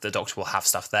things, and the Doctor will have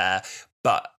stuff there.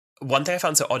 But one thing I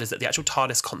found so odd is that the actual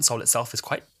TARDIS console itself is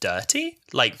quite dirty.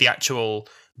 Like the actual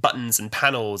buttons and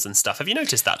panels and stuff. Have you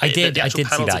noticed that? I did the actual see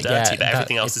panels that. are dirty, Yeah, but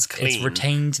everything else is clean. It's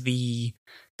retained the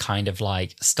kind of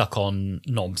like stuck on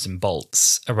knobs and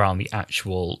bolts around the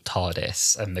actual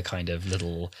TARDIS and the kind of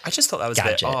little I just thought that was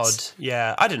gadgets. a bit odd.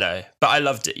 Yeah, I don't know. But I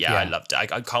loved it. Yeah, I loved it.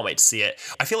 I can't wait to see it.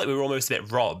 I feel like we were almost a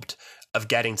bit robbed of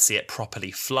getting to see it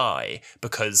properly fly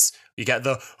because you get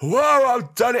the, whoa,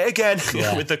 I've done it again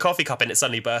with the coffee cup and it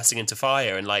suddenly bursting into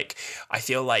fire. And like, I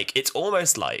feel like it's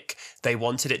almost like they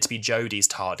wanted it to be Jodie's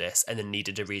TARDIS and then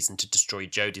needed a reason to destroy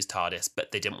Jodie's TARDIS,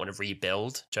 but they didn't want to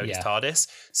rebuild Jodie's TARDIS.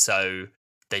 So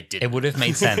they didn't. It would have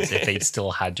made sense if they'd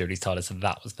still had Jodie's TARDIS and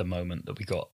that was the moment that we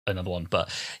got another one. But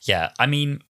yeah, I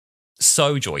mean,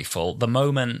 so joyful. The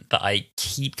moment that I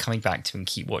keep coming back to and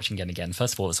keep watching again and again.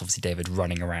 First of all, it's obviously David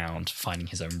running around, finding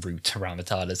his own route around the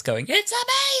TARDIS, going, "It's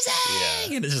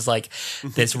amazing!" And it's just like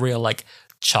this real, like,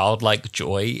 childlike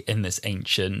joy in this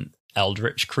ancient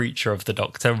eldritch creature of the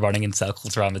Doctor running in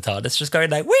circles around the TARDIS, just going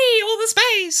like, "Wee, all the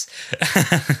space!"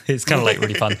 It's kind of like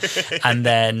really fun. And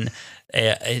then,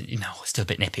 it's still a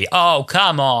bit nippy. Oh,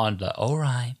 come on! Like, all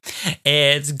right,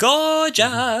 it's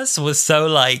gorgeous. Was so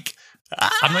like.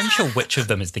 I'm not even sure which of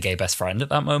them is the gay best friend at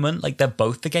that moment. Like, they're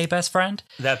both the gay best friend.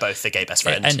 They're both the gay best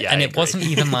friend. And it wasn't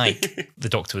even like the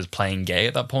Doctor was playing gay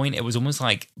at that point. It was almost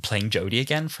like playing Jodie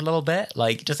again for a little bit.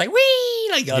 Like, just like, wee!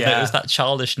 Like, it was that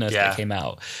childishness that came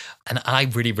out. And I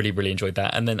really, really, really enjoyed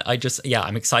that. And then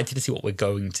I'm excited to see what we're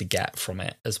going to get from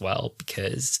it as well,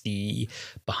 because the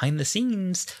behind the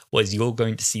scenes was you're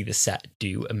going to see the set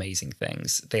do amazing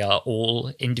things. They are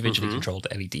all individually controlled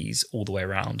LEDs all the way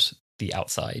around the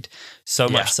outside, so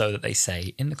much so that they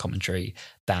say in the commentary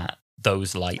that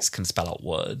those lights can spell out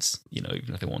words,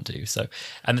 even if they want to. So,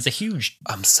 and there's a huge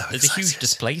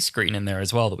display screen in there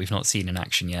as well that we've not seen in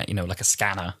action yet, like a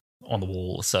scanner on the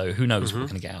wall. So who knows what we're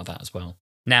going to get out of that as well.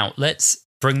 Now let's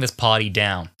bring this party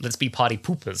down. Let's be party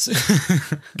poopers.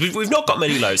 We've not got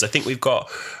many lows. I think we've got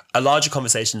a larger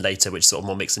conversation later, which is sort of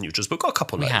more mixed and neutrals, but we've got a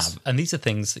couple lows. We have, and these are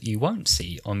things that you won't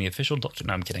see on the official Doctor.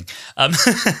 No, I'm kidding.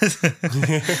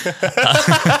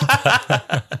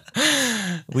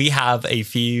 We have a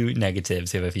few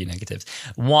negatives.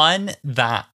 One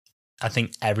that I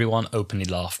think everyone openly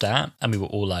laughed at, and we were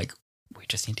all like, we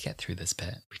just need to get through this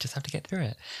bit. We just have to get through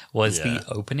it. Was the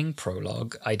opening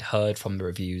prologue. I'd heard from the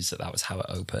reviews that was how it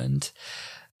opened.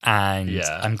 And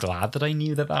I'm glad that I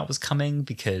knew that was coming,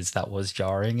 because that was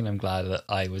jarring. And I'm glad that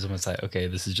I was almost like, okay,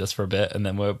 this is just for a bit and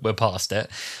then we're past it.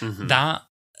 That,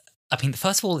 I mean,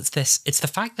 first of all, it's the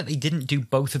fact that they didn't do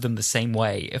both of them the same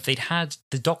way. If they'd had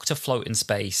the Doctor float in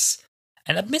space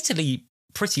and admittedly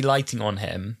pretty lighting on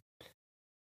him,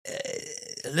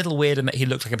 a little weird in that he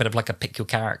looked like a bit of like a pick your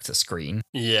character screen.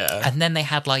 Yeah. And then they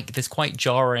had like this quite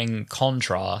jarring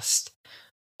contrast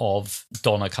of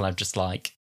Donna kind of just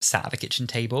like sat at the kitchen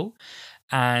table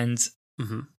and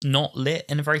not lit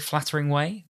in a very flattering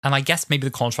way. And I guess maybe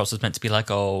the contrast was meant to be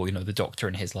like, oh, the Doctor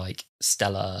and his like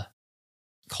stellar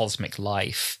cosmic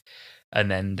life. And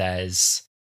then there's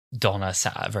Donna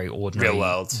sat at a very ordinary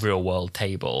real world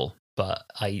table. But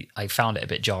I found it a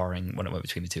bit jarring when it went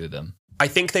between the two of them. I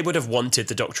think they would have wanted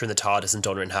the Doctor in the TARDIS and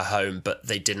Donna in her home, but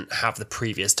they didn't have the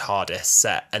previous TARDIS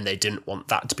set, and they didn't want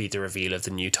that to be the reveal of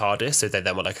the new TARDIS, so they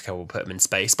then were like, okay, we'll put them in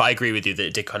space. But I agree with you that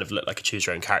it did kind of look like a choose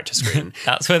your own character screen.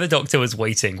 That's where the Doctor was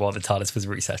waiting while the TARDIS was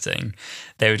resetting.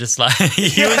 They were just like,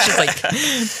 he was just like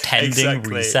pending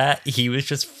reset. He was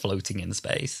just floating in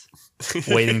space,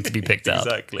 waiting to be picked up.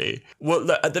 Exactly. Well,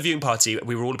 look, at the viewing party,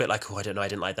 we were all a bit like, oh, I don't know, I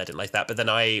didn't like that. But then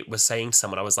I was saying to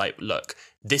someone, I was like, look,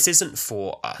 this isn't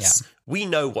for us. Yeah. We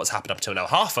know what's happened up till now.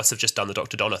 Half of us have just done the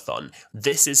Dr. Donathon.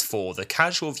 This is for the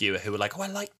casual viewer who were like, oh, I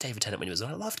liked David Tennant when he was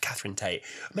on. I loved Catherine Tate.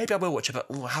 Maybe I will watch it, but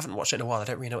I haven't watched it in a while. I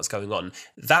don't really know what's going on.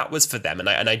 That was for them. And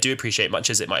I do appreciate,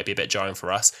 much as it might be a bit jarring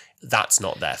for us, that's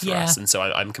not there for us. And so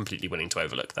I'm completely willing to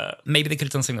overlook that. Maybe they could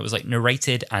have done something that was like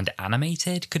narrated and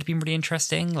animated. Could have been really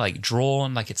interesting. Like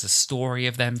drawn, like it's a story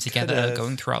of them together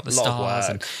going throughout the stars.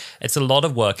 And it's a lot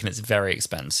of work and it's very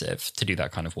expensive to do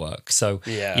that kind of work. So,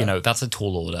 that's a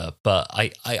tall order. But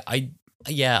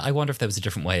I wonder if there was a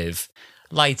different way of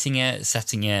lighting it,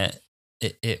 setting it.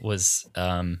 It was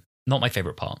not my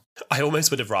favourite part. I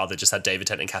almost would have rather just had David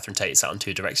Tennant and Catherine Tate sat on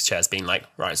two director's chairs being like,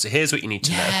 right, so here's what you need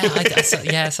to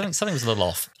know. Something was a little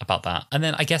off about that. And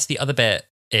then I guess the other bit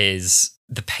is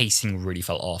the pacing really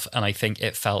fell off. And I think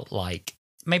it felt like,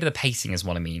 maybe the pacing is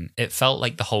what I mean. It felt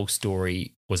like the whole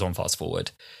story was on fast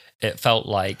forward. It felt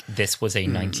like this was a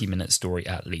 90-minute story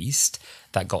at least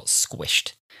that got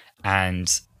squished. And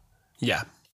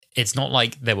it's not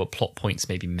like there were plot points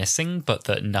maybe missing, but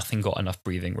that nothing got enough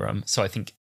breathing room. So I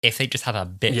think if they just had a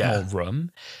bit more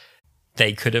room,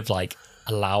 they could have like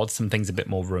allowed some things a bit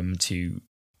more room to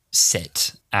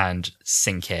sit and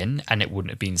sink in, and it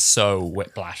wouldn't have been so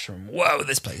whiplash from, whoa,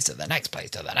 this place to the next place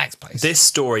to the next place. This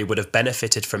story would have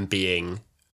benefited from being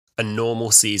a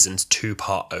normal season's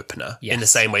 2-part opener, Yes, in the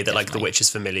same way that like The definitely. Witch's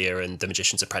Familiar and The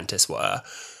Magician's Apprentice were.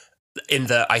 In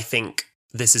that, I think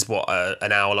this is what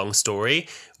an hour-long story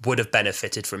would have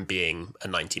benefited from being a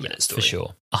 90-minute story. For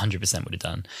sure. 100% would have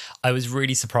done. I was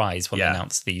really surprised when they Yeah.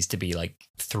 announced these to be like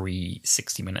 3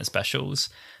 60-minute specials.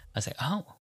 I was like, oh,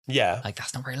 Yeah. like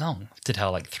that's not very long to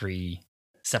tell like 3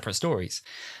 separate stories.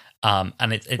 And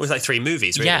It was like 3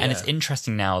 movies, really. yeah, and it's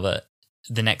interesting now that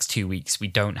the next 2 weeks we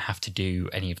don't have to do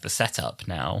any of the setup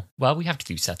now. Well, we have to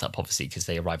do setup obviously because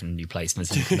they arrive in a new place and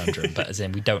there's a new conundrum, but as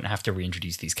in we don't have to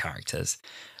reintroduce these characters.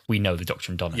 We know the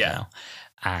Doctor and Donna now,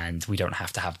 and we don't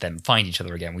have to have them find each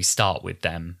other again. We start with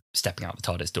them stepping out the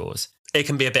TARDIS doors. It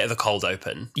can be a bit of a cold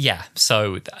open. Yeah,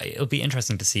 so it'll be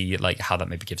interesting to see like how that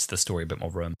maybe gives the story a bit more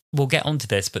room. We'll get onto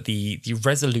this, but the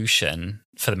resolution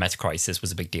for the Meta Crisis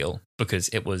was a big deal because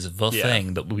it was the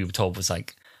thing that we were told was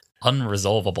like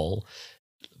unresolvable.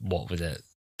 What was it?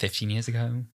 15 years ago?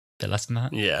 A bit less than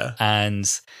that. Yeah. And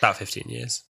About 15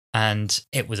 years.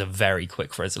 it was a very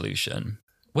quick resolution,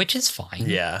 which is fine.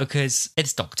 Yeah. Because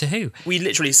it's Doctor Who. We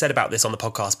literally said about this on the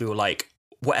podcast. We were like,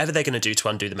 whatever they're going to do to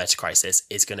undo the Meta Crisis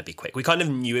is going to be quick. We kind of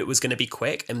knew it was going to be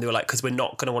quick, and they were like, because we're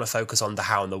not going to want to focus on the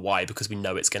how and the why because we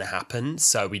know it's going to happen.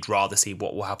 So we'd rather see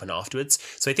what will happen afterwards.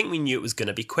 So I think we knew it was going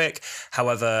to be quick.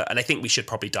 However, and I think we should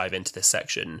probably dive into this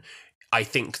section. I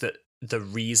think that the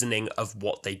reasoning of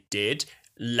what they did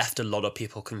left a lot of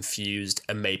people confused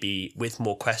and maybe with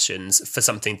more questions for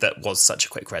something that was such a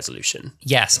quick resolution.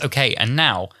 Yes, okay. And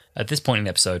now, at this point in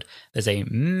the episode, there's a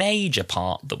major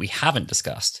part that we haven't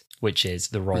discussed, which is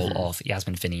the role of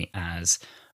Yasmin Finney as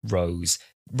Rose.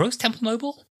 Rose Temple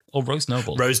Noble? Or Rose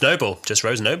Noble? Rose Noble. Just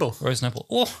Rose Noble. Rose Noble.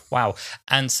 Oh, wow.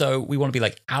 And so we want to be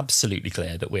like absolutely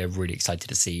clear that we're really excited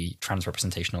to see trans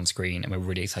representation on screen, and we're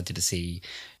really excited to see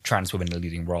trans women in a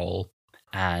leading role.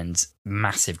 And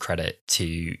massive credit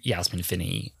to Yasmin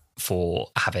Finney for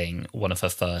having one of her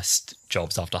first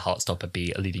jobs after Heartstopper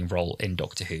be a leading role in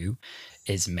Doctor Who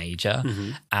is major.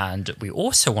 And we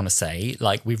also want to say,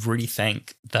 like, we really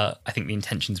think that I think the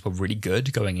intentions were really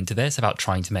good going into this about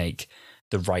trying to make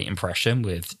the right impression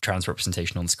with trans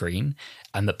representation on screen,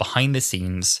 and that behind the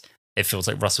scenes, it feels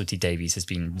like Russell T Davies has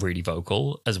been really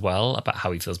vocal as well about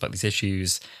how he feels about these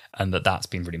issues, and that's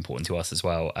been really important to us as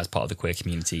well as part of the queer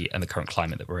community and the current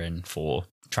climate that we're in for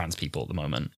trans people at the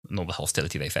moment and all the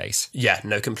hostility they face. Yeah,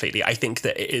 no, completely. I think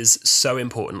that it is so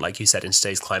important, like you said, in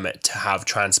today's climate to have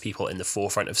trans people in the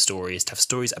forefront of stories, to have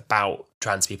stories about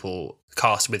trans people,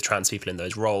 cast with trans people in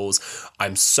those roles.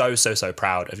 I'm so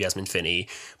proud of Yasmin Finney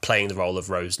playing the role of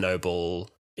Rose Noble.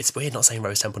 It's weird not saying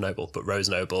Rose Temple Noble, but Rose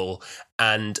Noble.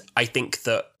 And I think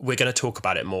that we're going to talk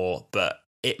about it more, but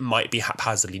it might be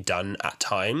haphazardly done at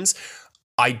times.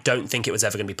 I don't think it was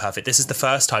ever going to be perfect. This is the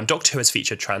first time Doctor Who has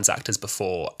featured trans actors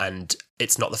before, and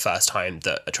it's not the first time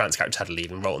that a trans character had a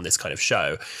leading role in this kind of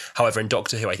show. However, in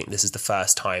Doctor Who, I think this is the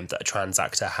first time that a trans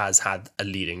actor has had a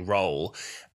leading role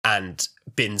and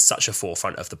been such a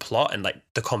forefront of the plot and like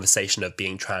the conversation of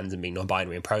being trans and being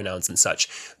non-binary and pronouns and such,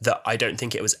 that I don't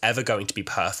think it was ever going to be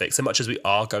perfect. So much as we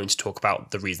are going to talk about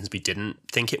the reasons we didn't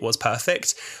think it was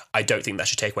perfect, I don't think that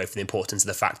should take away from the importance of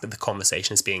the fact that the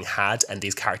conversation is being had and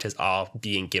these characters are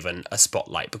being given a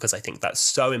spotlight, because I think that's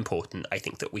so important. I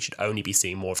think that we should only be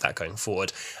seeing more of that going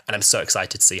forward, and I'm so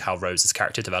excited to see how Rose's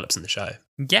character develops in the show.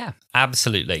 Yeah,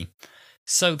 absolutely.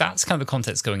 So that's kind of the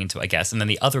context going into it, I guess. And then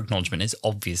the other acknowledgement is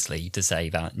obviously to say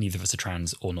that neither of us are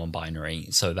trans or non-binary.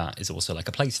 So that is also like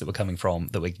a place that we're coming from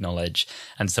that we acknowledge.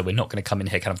 And so we're not going to come in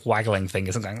here kind of waggling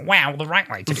fingers and going, wow, the right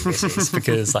way to do this is,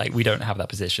 because like we don't have that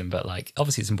position. But like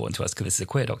obviously it's important to us because this is a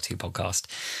queer Doctor Who podcast.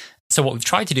 So what we've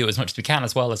tried to do as much as we can,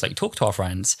 as well as like talk to our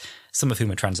friends, some of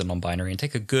whom are trans and non-binary, and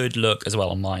take a good look as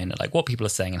well online at like what people are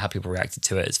saying and how people reacted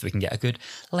to it, so we can get a good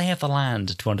lay of the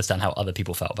land to understand how other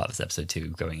people felt about this episode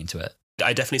too going into it.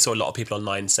 I definitely saw a lot of people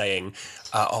online saying,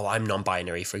 oh, I'm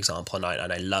non-binary, for example, and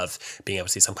I love being able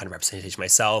to see some kind of representation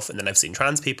myself. And then I've seen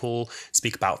trans people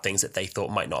speak about things that they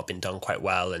thought might not have been done quite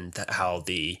well, and how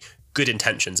the good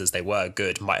intentions, as they were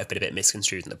good, might have been a bit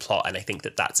misconstrued in the plot. And I think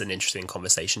that that's an interesting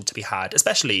conversation to be had,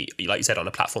 especially, like you said, on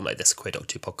a platform like this, Queer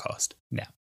Doctor Who podcast. Yeah.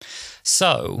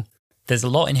 So there's a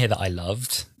lot in here that I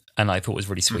loved and I thought was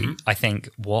really sweet. I think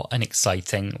what an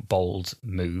exciting, bold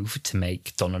move to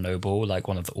make Donna Noble like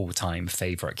one of the all-time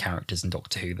favourite characters in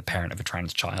Doctor Who, the parent of a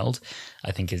trans child,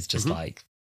 I think is just like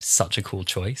such a cool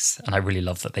choice. And I really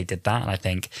love that they did that. And I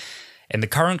think in the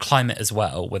current climate as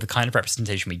well, with the kind of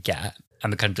representation we get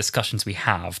and the kind of discussions we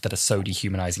have that are so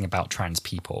dehumanizing about trans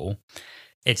people,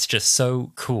 it's just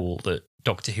so cool that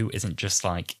Doctor Who isn't just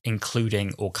like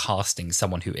including or casting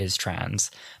someone who is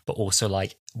trans, but also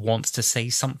like wants to say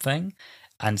something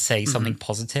and say something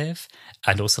positive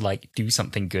and also like do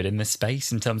something good in this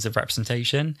space in terms of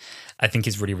representation, I think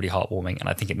is really, really heartwarming. And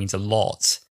I think it means a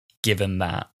lot given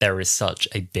that there is such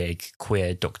a big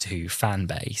queer Doctor Who fan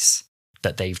base.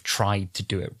 That they've tried to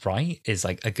do it right is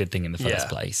like a good thing in the first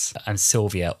place. And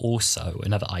Sylvia, also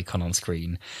another icon on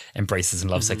screen, embraces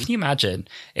and loves her. Can you imagine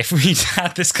if we'd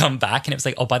had this come back and it was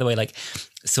like, oh, by the way, like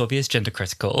Sylvia's gender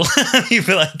critical? You'd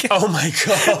be like, oh my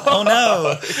god, oh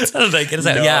no! It's like,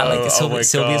 No, yeah, like oh my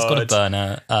Sylvia's got a God.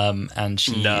 burner, and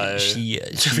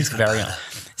she's very.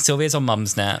 Sylvia's on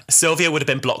Mumsnet. Sylvia would have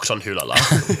been blocked on Hulala.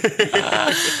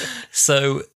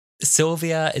 So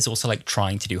Sylvia is also like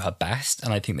trying to do her best,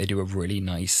 and I think they do a really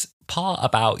nice part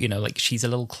about, you know, like she's a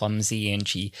little clumsy and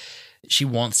she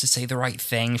wants to say the right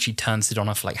thing. She turns it on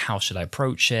off like, how should I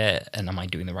approach it, and am I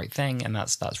doing the right thing? And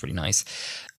that's really nice.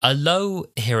 A low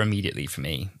here immediately for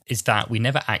me is that we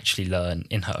never actually learn,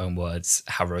 in her own words,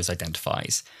 how Rose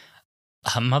identifies.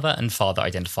 Her mother and father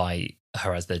identify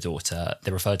her as their daughter.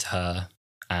 They refer to her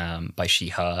by she,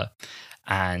 her,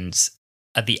 and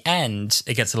at the end,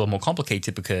 it gets a little more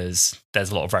complicated because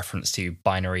there's a lot of reference to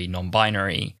binary,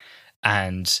 non-binary,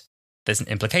 and there's an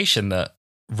implication that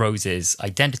Rose's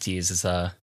identity is as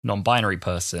a non-binary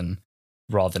person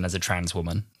rather than as a trans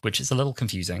woman, which is a little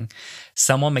confusing.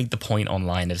 Someone made the point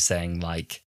online of saying,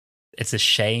 like, it's a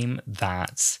shame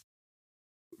that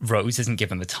Rose isn't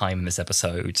given the time in this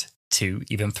episode to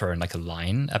even throw in like a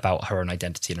line about her own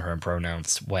identity and her own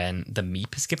pronouns when the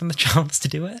Meep is given the chance to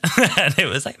do it. And it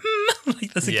was like,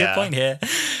 like that's a good point here.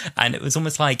 And it was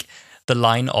almost like the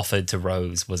line offered to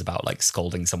Rose was about like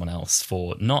scolding someone else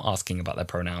for not asking about their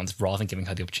pronouns rather than giving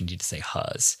her the opportunity to say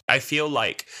hers. I feel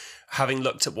like, having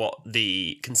looked at what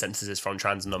the consensus is from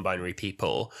trans and non-binary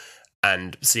people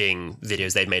and seeing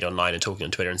videos they've made online and talking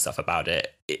on Twitter and stuff about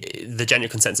it, the general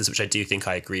consensus, which I do think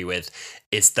I agree with,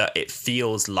 is that it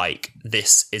feels like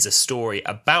this is a story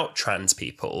about trans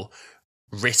people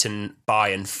written by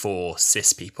and for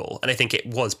cis people. And I think it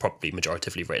was probably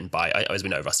majoritively written by, as we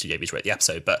know, Rusty Davies wrote the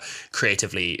episode, but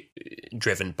creatively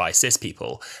driven by cis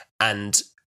people. And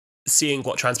seeing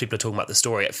what trans people are talking about the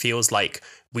story, it feels like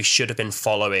we should have been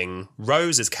following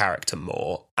Rose's character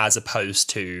more as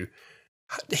opposed to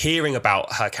hearing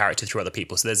about her character through other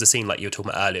people. So there's a scene like you were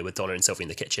talking about earlier with Donna and Sylvie in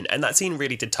the kitchen, and that scene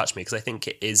really did touch me because I think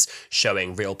it is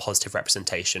showing real positive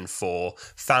representation for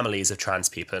families of trans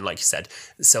people. And like you said,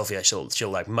 Sylvia, she'll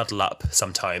like muddle up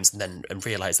sometimes and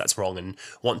realize that's wrong and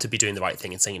want to be doing the right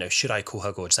thing and saying, you know, should I call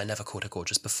her gorgeous? I never called her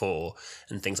gorgeous before,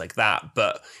 and things like that.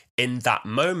 But in that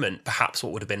moment, perhaps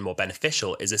what would have been more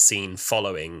beneficial is a scene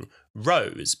following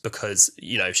Rose, because,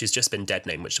 you know, she's just been dead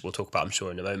named, which we'll talk about, I'm sure,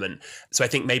 in a moment. So I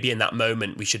think maybe in that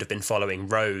moment we should have been following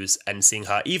Rose and seeing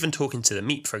her even talking to the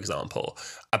Meep, for example,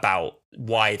 about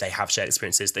why they have shared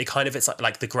experiences. They kind of, it's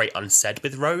like the great unsaid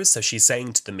with Rose. So she's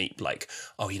saying to the Meep, like,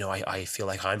 oh, you know, I feel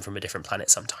like I'm from a different planet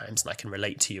sometimes and I can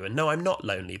relate to you, and no, I'm not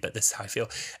lonely, but this is how I feel.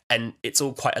 And it's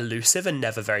all quite elusive and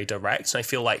never very direct. And I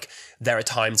feel like there are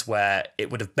times where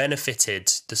it would have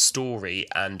benefited the story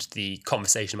and the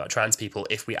conversation about trans people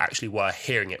if we actually were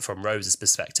hearing it from Rose's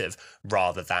perspective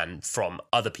rather than from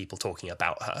other people talking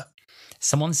about her.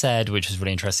 Someone said, which was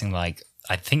really interesting, like,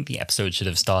 I think the episode should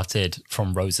have started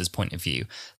from Rose's point of view.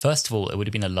 First of all, it would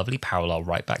have been a lovely parallel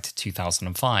right back to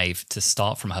 2005 to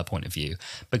start from her point of view,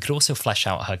 but could also flesh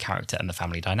out her character and the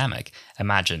family dynamic.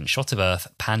 Imagine, shot of Earth,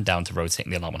 panned down to Rose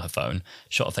hitting the alarm on her phone,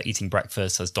 shot of her eating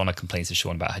breakfast as Donna complains to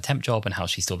Sean about her temp job and how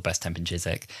she's still the best temp in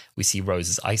Chiswick. We see Rose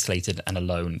as isolated and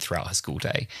alone throughout her school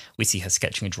day. We see her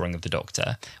sketching a drawing of the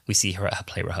Doctor. We see her at her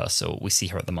play rehearsal. We see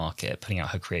her at the market, putting out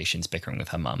her creations, bickering with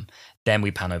her mum. Then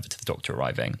we pan over to the Doctor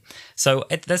arriving. So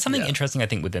there's something interesting, I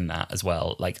think, within that as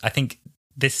well. Like, I think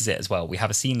this is it as well. We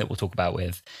have a scene that we'll talk about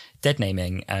with dead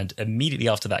naming, and immediately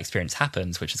after that experience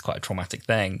happens, which is quite a traumatic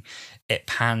thing, it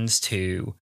pans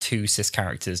to two cis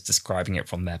characters describing it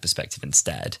from their perspective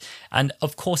instead. And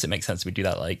of course it makes sense we do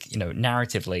that, like, you know,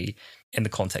 narratively in the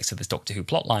context of this Doctor Who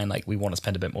plotline, like we want to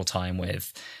spend a bit more time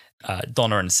with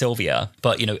Donna and Sylvia,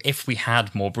 but, you know, if we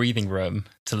had more breathing room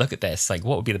to look at this, like,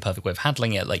 what would be the perfect way of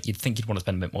handling it? Like, you'd think you'd want to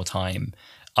spend a bit more time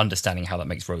understanding how that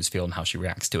makes Rose feel and how she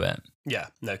reacts to it. Yeah,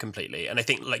 no, completely. And I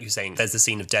think, like you're saying, there's the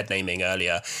scene of dead naming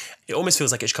earlier. It almost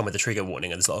feels like it should come with a trigger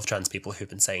warning, and there's a lot of trans people who've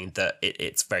been saying that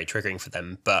it's very triggering for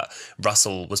them. But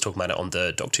Russell was talking about it on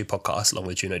the Doc 2 podcast along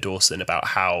with Juno Dawson about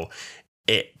how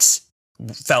it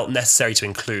felt necessary to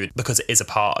include because it is a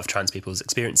part of trans people's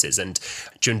experiences. And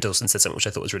June Dawson said something which I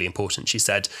thought was really important. She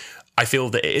said, I feel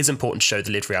that it is important to show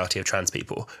the lived reality of trans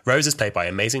people. Rose is played by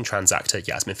amazing trans actor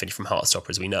Yasmin Finney from Heartstopper,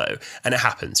 as we know. And it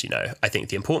happens, I think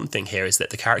the important thing here is that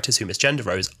the characters who misgender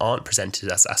Rose aren't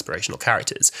presented as aspirational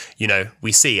characters.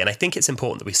 We see, and I think it's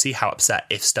important that we see how upset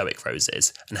if stoic Rose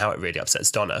is and how it really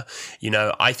upsets Donna.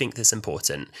 I think that's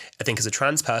important. I think as a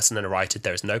trans person and a writer,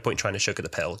 there is no point trying to sugar the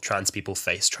pill. Trans people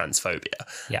face transphobia.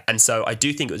 Yeah. And so I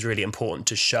do think it was really important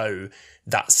to show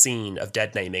that scene of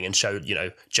dead naming and show,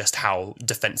 just how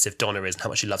defensive Donna is and how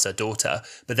much she loves her daughter.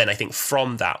 But then I think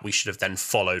from that, we should have then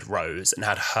followed Rose and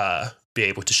had her be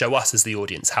able to show us as the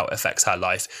audience how it affects her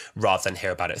life rather than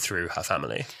hear about it through her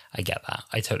family. I get that.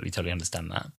 I totally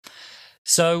understand that.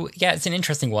 So, yeah, it's an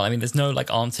interesting one. I mean, there's no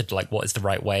answer to what is the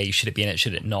right way. Should it be in it?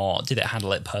 Should it not? Did it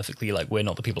handle it perfectly? We're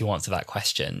not the people who answer that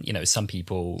question. Some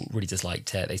people really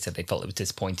disliked it. They said they felt it was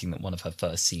disappointing that one of her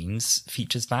first scenes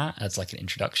features that as an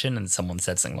introduction. And someone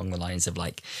said something along the lines of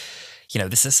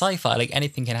this is sci-fi,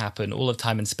 anything can happen, all of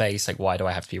time and space, why do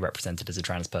I have to be represented as a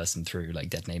trans person through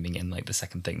dead naming in the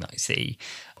second thing that I see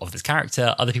of this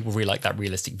character? Other people really like that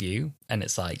realistic view, and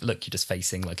it's look, you're just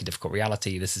facing a difficult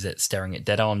reality. This is it, staring it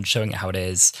dead on, showing it how it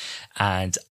is.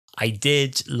 And I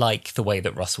did like the way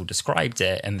that Russell described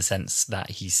it in the sense that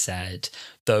he said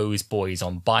those boys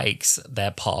on bikes,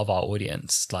 they're part of our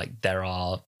audience.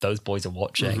 Those boys are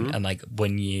watching. And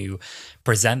when you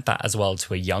present that as well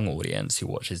to a young audience who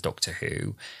watches Doctor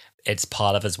Who, it's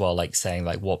part of as well saying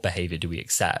what behavior do we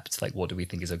accept? What do we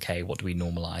think is okay? What do we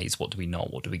normalize? What do we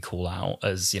not? What do we call out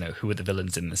as, who are the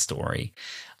villains in this story?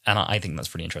 And I think that's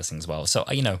pretty interesting as well. So,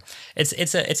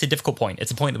 it's a difficult point. It's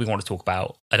a point that we want to talk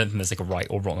about. I don't think there's a right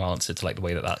or wrong answer to the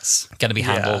way that that's going to be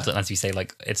handled. And as you say,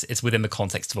 it's within the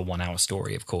context of a 1 hour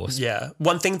story, of course. Yeah.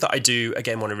 One thing that I do,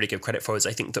 again, want to really give credit for is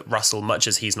I think that Russell, much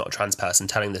as he's not a trans person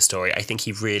telling this story, I think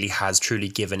he really has truly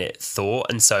given it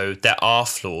thought. And so there are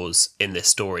flaws in this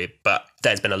story, but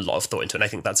there's been a lot of thought into it. And I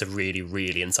think that's a really,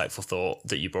 really insightful thought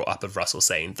that you brought up of Russell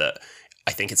saying that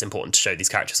I think it's important to show these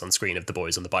characters on screen of the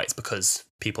boys on the bikes because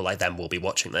people like them will be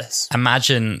watching this.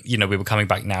 Imagine, we were coming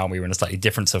back now and we were in a slightly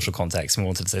different social context and we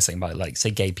wanted to say something about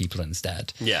say gay people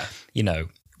instead. Yeah.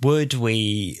 Would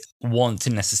we want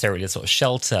to necessarily sort of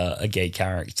shelter a gay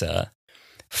character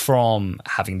from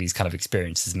having these kind of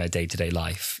experiences in their day-to-day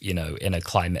life, in a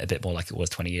climate a bit more like it was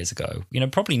 20 years ago?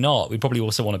 Probably not. We probably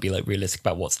also want to be realistic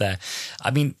about what's there.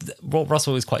 I mean, what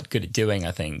Russell is quite good at doing,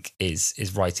 I think,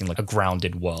 is writing a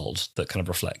grounded world that kind of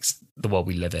reflects the world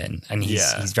we live in. And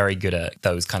he's very good at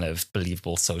those kind of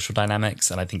believable social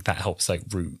dynamics. And I think that helps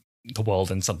root the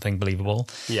world in something believable.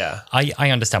 Yeah. I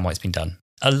understand why it's been done.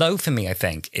 A low for me, I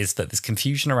think, is that this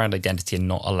confusion around identity and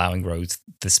not allowing Rose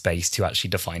the space to actually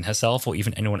define herself or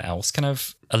even anyone else kind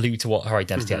of allude to what her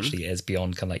identity actually is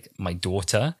beyond kind of my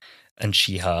daughter and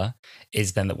she, her,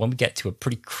 is then that when we get to a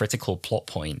pretty critical plot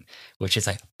point, which is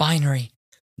binary,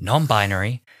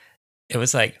 non-binary, it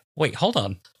was wait, hold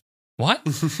on. What?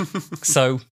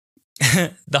 So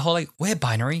the whole we're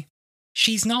binary,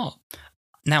 she's not.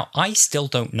 Now, I still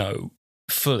don't know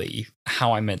fully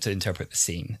how I'm meant to interpret the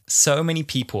scene. So many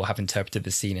people have interpreted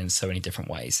the scene in so many different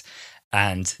ways.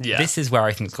 And this is where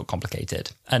I think it's got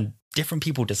complicated. And different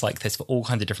people dislike this for all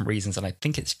kinds of different reasons. And I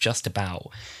think it's just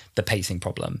about the pacing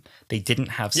problem. They didn't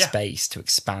have space to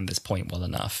expand this point well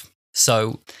enough.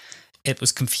 So it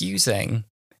was confusing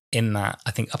in that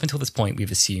I think up until this point,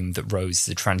 we've assumed that Rose is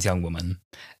a trans young woman.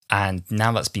 And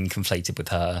now that's been conflated with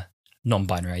her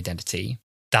non-binary identity.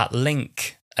 That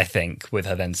link, I think, with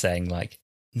her then saying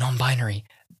non-binary,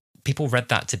 people read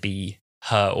that to be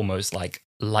her almost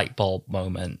light bulb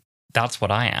moment. That's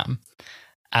what I am.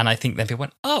 And I think then people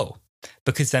went, oh,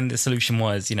 because then the solution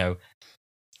was,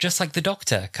 just like the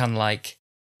Doctor, kind of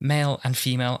male and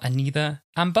female and neither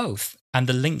and both. And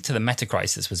the link to the meta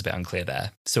crisis was a bit unclear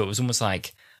there. So it was almost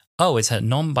oh, is her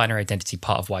non-binary identity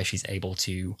part of why she's able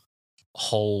to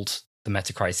hold the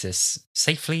meta crisis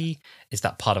safely? Is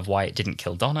that part of why it didn't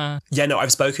kill Donna? Yeah, no,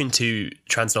 I've spoken to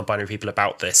trans non-binary people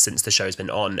about this since the show's been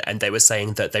on, and they were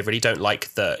saying that they really don't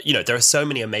like there are so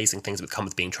many amazing things that come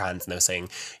with being trans, and they were saying,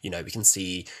 we can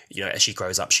see, as she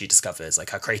grows up, she discovers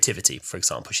her creativity, for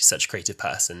example. She's such a creative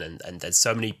person, and there's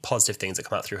so many positive things that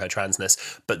come out through her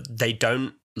transness, but they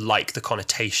don't like the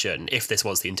connotation, if this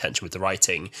was the intention with the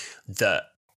writing, that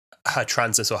her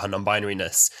transness or her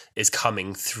non-binariness is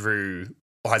coming through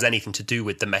or has anything to do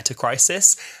with the meta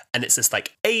crisis. And it's this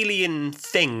alien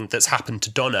thing that's happened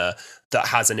to Donna that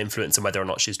has an influence on whether or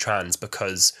not she's trans,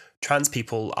 because trans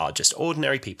people are just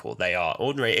ordinary people. They are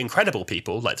ordinary, incredible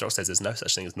people. Like Drock says, there's no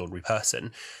such thing as an ordinary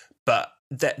person. But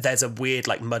there's a weird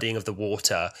muddying of the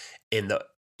water in that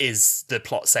is the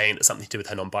plot saying that something to do with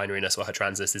her non-binariness or her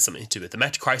transness is something to do with the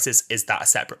meta crisis? Is that a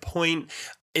separate point?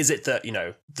 Is it that,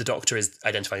 the Doctor is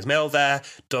identifying as male there,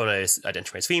 Donna is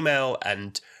identifying as female,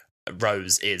 and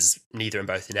Rose is neither and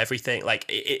both in everything? Like,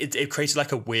 it created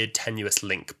like a weird tenuous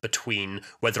link between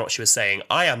whether or not she was saying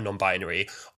I am non-binary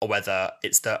or whether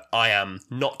it's that I am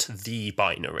not the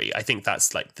binary. I think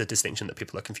that's like the distinction that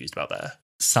people are confused about there.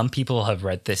 Some people have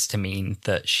read this to mean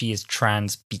that she is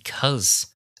trans because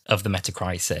of the meta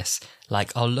crisis.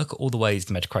 Like, oh, look at all the ways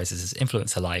the meta crisis has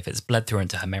influenced her life. It's bled through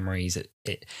into her memories.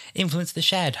 It influenced the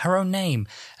shed, her own name.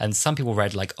 And some people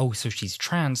read like, oh, so she's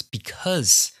trans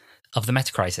because of the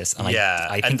meta crisis. And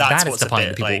I think that is the point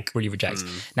that people really reject.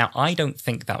 Now, I don't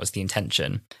think that was the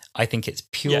intention. I think it's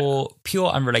pure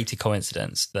unrelated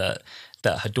coincidence that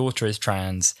her daughter is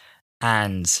trans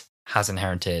and has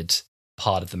inherited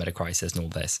part of the meta crisis and all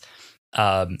this.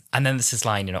 And then there's this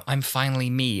line, I'm finally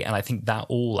me. And I think that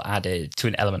all added to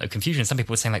an element of confusion. Some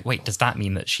people were saying like, wait, does that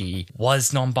mean that she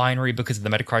was non-binary because of the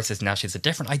meta crisis? Now she has a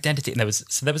different identity. And there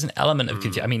was an element of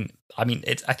confusion. I mean,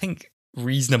 it's, I think,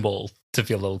 reasonable to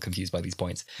feel a little confused by these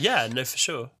points. Yeah, no, for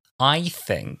sure. I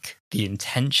think the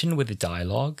intention with the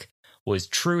dialogue was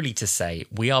truly to say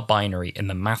we are binary in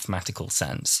the mathematical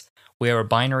sense. We are a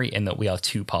binary in that we are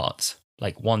two parts,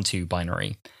 like 1-2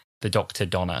 binary. The Doctor,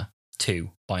 Donna,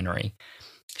 2 binary.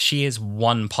 She is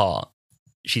one part.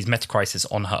 She's Metacrisis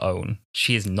on her own.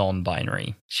 She is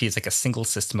non-binary. She is like a single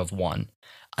system of one.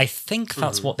 I think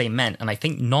that's what they meant, and I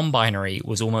think non-binary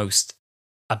was almost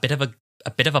a bit of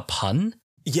a pun.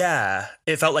 Yeah,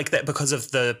 it felt like that because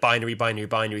of the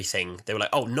binary thing. They were like,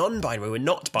 "Oh, non-binary, we're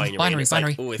not binary." Binary.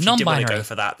 Like, oh, if you did want to go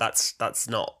for that, that's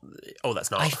not. Oh, that's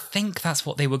not. I think that's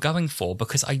what they were going for,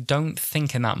 because I don't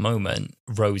think in that moment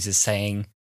Rose is saying,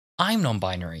 "I'm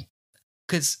non-binary,"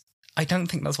 because I don't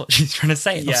think that's what she's trying to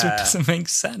say. It also doesn't make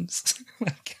sense.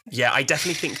 Yeah, I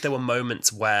definitely think there were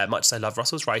moments where, much as I love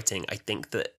Russell's writing, I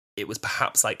think that it was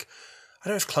perhaps like, I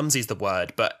don't know if clumsy is the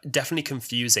word, but definitely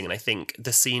confusing. And I think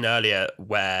the scene earlier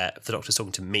where the Doctor's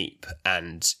talking to Meep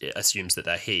and it assumes that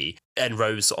they're he, and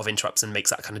Rose sort of interrupts and makes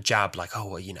that kind of jab like, oh,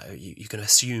 well, you're going to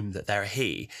assume that they're a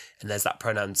he. And there's that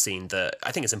pronoun scene that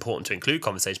I think it's important to include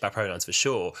conversation about pronouns for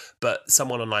sure. But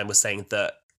someone online was saying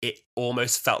that it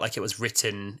almost felt like it was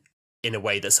written in a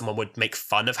way that someone would make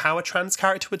fun of how a trans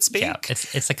character would speak. Yeah,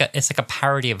 it's like a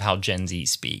parody of how Gen Z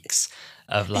speaks.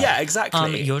 Of like, yeah,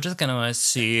 exactly. You're just going to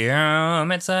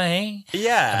assume it's a he.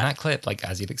 Yeah. And that clip, like,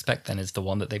 as you'd expect then, is the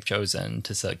one that they've chosen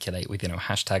to circulate with,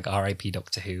 hashtag RIP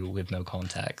Doctor Who with no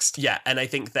context. Yeah, and I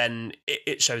think then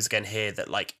it shows again here that,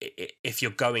 like, if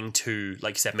you're going to,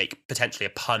 like you said, make potentially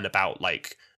a pun about,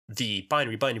 like, the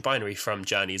binary from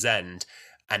Journey's End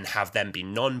and have them be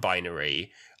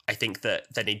non-binary, I think that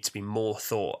there needs to be more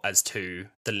thought as to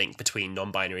the link between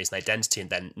non-binary as an identity and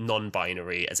then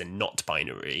non-binary as in not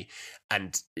binary,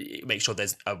 and make sure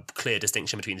there's a clear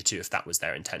distinction between the two if that was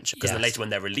their intention. Because then later when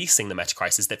they're releasing the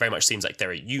meta-crisis, it very much seems like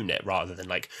they're a unit rather than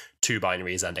like two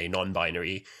binaries and a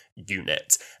non-binary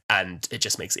unit, and it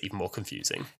just makes it even more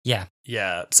confusing. Yeah.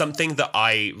 Yeah. Something that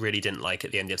I really didn't like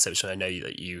at the end of the episode, which I know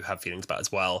that you have feelings about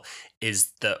as well,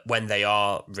 is that when they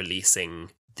are releasing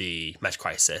the meta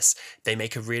crisis, they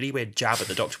make a really weird jab at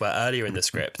the Doctor, where earlier in the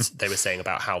script they were saying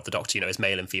about how the Doctor, is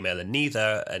male and female and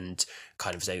neither, and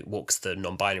kind of walks the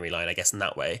non-binary line, I guess, in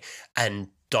that way. And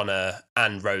Donna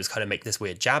and Rose kind of make this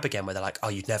weird jab again where they're like, oh,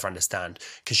 you'd never understand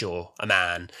because you're a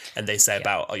man. And they say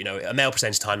about, oh, a male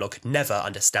presenting Time Lord could never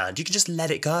understand. You can just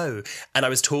let it go. And I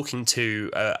was talking to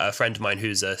a friend of mine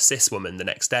who's a cis woman the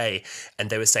next day, and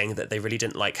they were saying that they really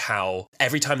didn't like how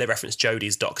every time they reference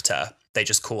Jodie's Doctor, they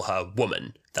just call her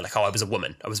woman. They're like, oh, I was a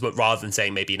woman. Rather than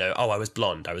saying maybe, oh, I was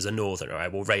blonde, I was a northerner, I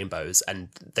wore rainbows. And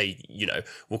they,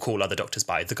 will call other doctors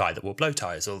by the guy that wore blow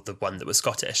ties or the one that was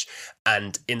Scottish.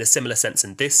 And in a similar sense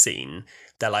in this scene,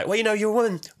 they're like, well, you're a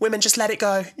woman. Women, just let it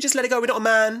go. Just let it go. We're not a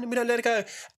man. We don't let it go.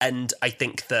 And I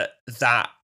think that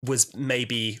was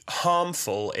maybe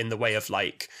harmful in the way of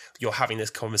like, you're having this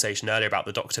conversation earlier about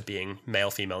the Doctor being male,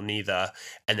 female, neither,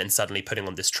 and then suddenly putting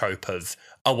on this trope of,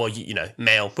 oh, well,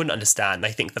 male wouldn't understand. And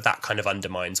I think that kind of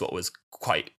undermines what was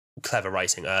quite clever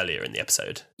writing earlier in the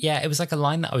episode. Yeah, it was like a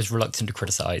line that I was reluctant to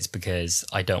criticize because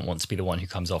I don't want to be the one who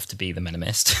comes off to be the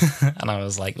minimist. And I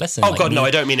was like, listen. Oh, God, no, I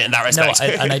don't mean it in that respect. No,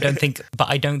 and I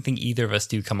don't think either of us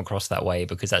do come across that way,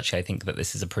 because actually I think that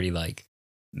this is a pretty like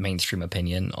mainstream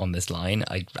opinion on this line.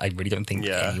 I really don't think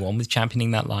anyone was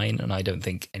championing that line, and I don't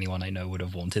think anyone I know would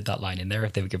have wanted that line in there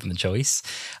if they were given the choice.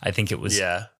 I think it was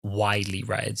widely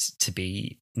read to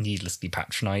be needlessly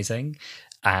patronizing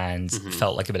and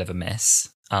felt like a bit of a miss.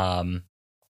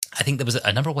 I think there was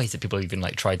a number of ways that people even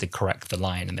like tried to correct the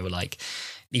line, and they were like,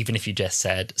 even if you just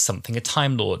said something a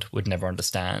Time Lord would never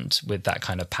understand with that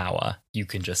kind of power, you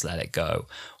can just let it go.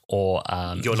 Or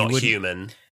you're not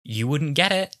human. You wouldn't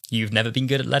get it. You've never been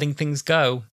good at letting things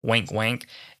go. Wink, wink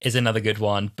is another good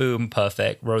one. Boom,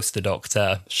 perfect. Roast the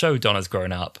Doctor. Show Donna's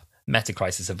grown up. Meta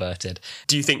crisis averted.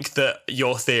 Do you think that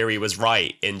your theory was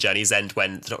right in Journey's End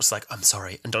when the Doctor's like, I'm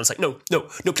sorry, and Donna's like, no,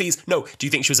 please, no. Do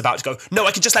you think she was about to go, no,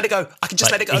 I can just let it go. I can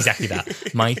just let it go. Exactly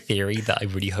that. My theory that I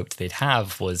really hoped they'd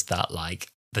have was that, like,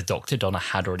 the Doctor Donna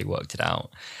had already worked it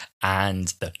out.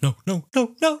 And the no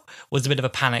was a bit of a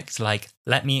panic to, like,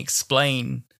 let me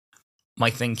explain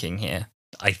my thinking here.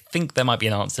 I think there might be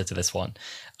an answer to this one.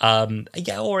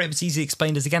 Or it was easily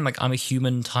explained as, again, like, I'm a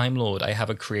human Time Lord. I have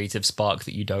a creative spark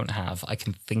that you don't have. I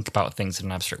can think about things in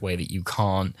an abstract way that you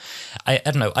can't. I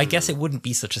don't know. I guess it wouldn't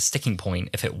be such a sticking point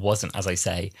if it wasn't, as I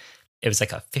say, it was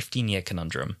like a 15-year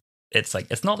conundrum. It's like,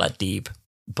 it's not that deep,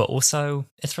 but also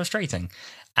it's frustrating.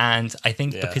 And I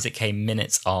think because it came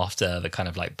minutes after the kind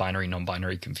of like binary,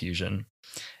 non-binary confusion,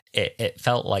 it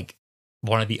felt like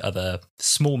one of the other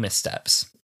small missteps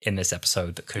in this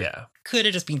episode that could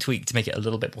have just been tweaked to make it a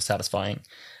little bit more satisfying.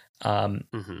 And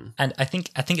I think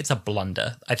it's a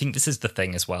blunder. I think this is the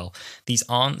thing as well. These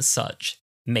aren't such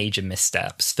major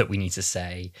missteps that we need to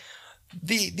say,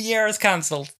 the era is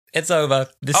cancelled. It's over.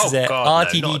 This is it. God,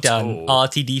 RTD no, done.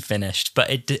 RTD finished. But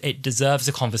it deserves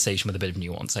a conversation with a bit of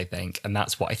nuance, I think. And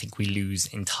that's what I think we lose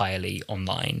entirely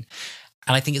online.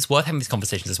 And I think it's worth having these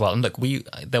conversations as well. And look,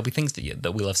 there'll be things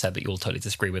that we'll have said that you'll totally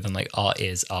disagree with, and like our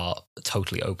ears are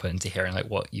totally open to hearing like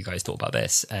what you guys thought about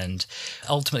this. And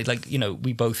ultimately, like, you know,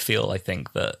 we both feel, I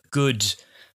think, that good,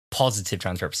 positive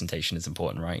trans representation is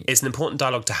important, right? It's an important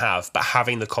dialogue to have, but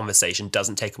having the conversation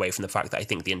doesn't take away from the fact that I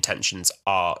think the intentions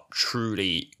are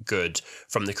truly good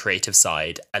from the creative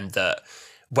side, and that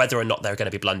whether or not there are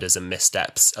going to be blunders and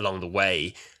missteps along the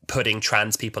way, putting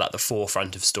trans people at the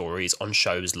forefront of stories on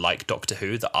shows like Doctor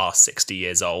Who that are 60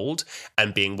 years old,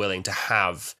 and being willing to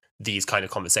have these kind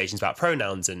of conversations about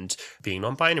pronouns and being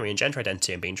non-binary and gender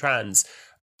identity and being trans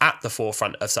at the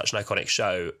forefront of such an iconic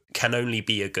show can only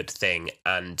be a good thing.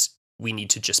 And we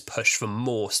need to just push for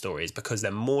more stories, because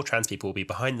then more trans people will be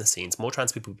behind the scenes, more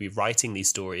trans people will be writing these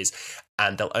stories,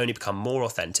 and they'll only become more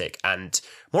authentic and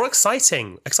more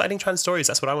exciting trans stories.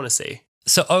 That's what I want to see.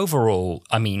 So overall,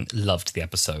 I mean, loved the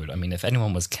episode. I mean, if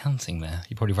anyone was counting there,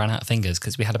 you probably ran out of fingers,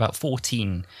 because we had about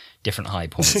 14 different high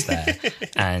points there.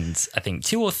 And I think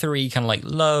 2 or 3 kind of like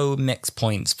low mixed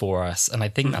points for us. And I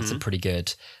think that's a pretty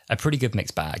good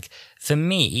mixed bag. For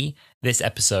me, this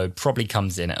episode probably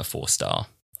comes in at a 4-star.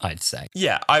 I'd say.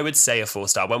 Yeah, I would say a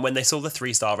 4-star. When they saw the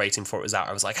 3-star rating for it was out,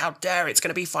 I was like, how dare it's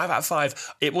going to be 5 out of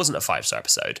 5. It wasn't a 5-star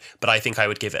episode, but I think I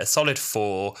would give it a solid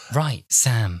 4. Right,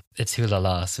 Sam, it's Hula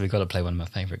La, so we've got to play one of my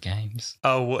favourite games.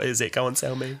 Oh, what is it? Go on,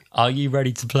 tell me. Are you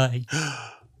ready to play?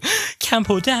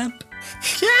 Camp or Damp?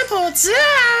 Camp or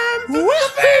Damp!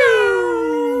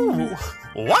 Woohoo!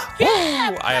 What?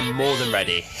 Yeah, I am more than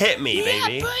ready. Hit me,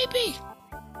 baby. baby.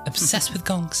 Obsessed with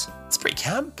gongs. It's pretty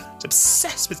camp. It's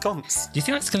obsessed with gongs. Do you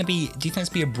think that's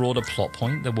be a broader plot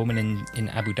point? The woman in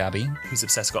Abu Dhabi who's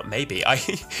obsessed with gongs? Maybe.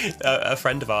 A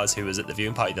friend of ours who was at the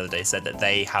viewing party the other day said that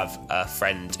they have a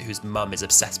friend whose mum is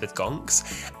obsessed with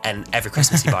gongs, and every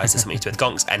Christmas he buys her something to do with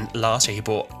gongs. And last year he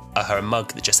bought her a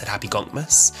mug that just said Happy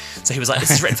Gonkmas. So he was like,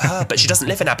 "This is written for her, but she doesn't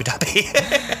live in Abu Dhabi."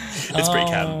 It's pretty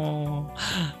camp.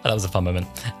 That was a fun moment.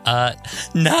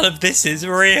 None of this is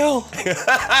real.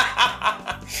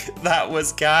 That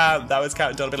was camp.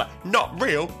 And Donna be like, not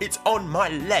real, it's on my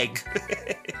leg.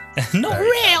 Not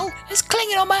real. It's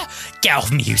clinging on my... Get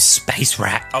off me, you space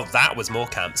rat. Oh, that was more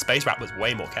camp. Space Rat was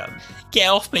way more camp. Get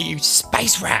off me, you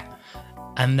space rat.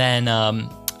 And then,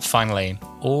 finally,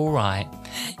 all right,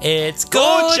 it's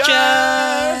gorgeous.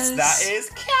 That is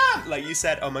camp. Like you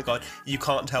said, oh my God, you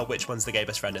can't tell which one's the gay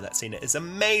best friend in that scene. It is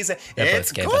amazing. They're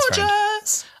it's both gay best friend.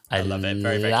 gorgeous. I love it.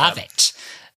 Very, very love camp. it.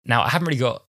 Now, I haven't really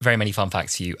got very many fun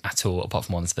facts for you at all, apart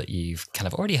from ones that you've kind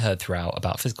of already heard throughout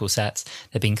about physical sets.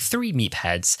 There being 3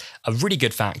 meatheads. A really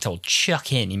good fact I'll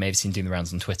chuck in, you may have seen doing the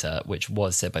rounds on Twitter, which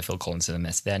was said by Phil Collins in the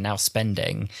Mist. They're now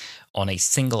spending on a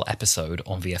single episode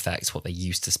on VFX what they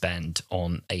used to spend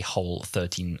on a whole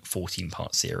 13,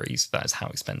 14-part series. That is how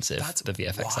expensive the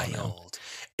VFX are now.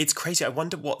 It's crazy. I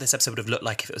wonder what this episode would have looked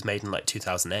like if it was made in like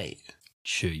 2008.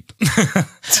 Cheap.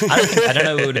 I don't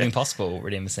know if it would have been possible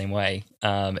really in the same way.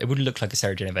 It would look like a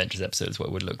Sarah Jane Adventures episode is what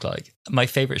it would look like. My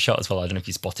favourite shot as well, I don't know if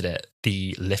you spotted it,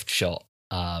 the lift shot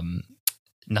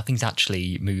nothing's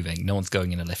actually moving. No one's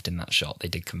going in a lift in that shot. They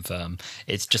did confirm.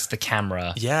 It's just the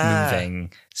camera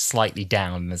moving slightly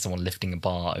down and there's someone lifting a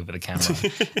bar over the camera.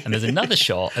 And there's another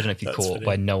shot, I don't know if you caught, funny,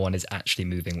 where no one is actually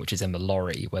moving, which is in the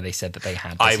lorry, where they said that they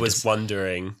had I was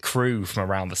wondering, crew from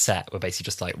around the set were basically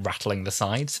just like rattling the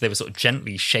sides. So they were sort of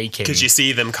gently shaking. Because you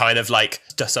see them kind of like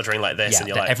just stuttering like this, and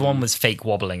you're like, everyone was fake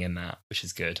wobbling in that, which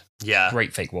is good. Yeah.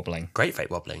 Great fake wobbling. Great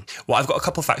fake wobbling. Well, I've got a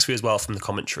couple of facts for you as well from the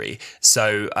commentary.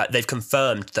 So they've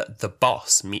confirmed that the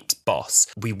boss, Meep's boss,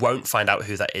 we won't find out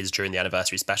who that is during the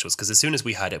anniversary specials, because as soon as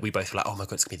we heard it, we both were like, oh my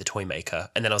God, it's going to be the toy maker.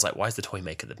 And then I was like, why is the toy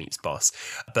maker the Meep's boss?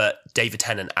 But David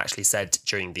Tennant actually said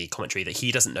during the commentary that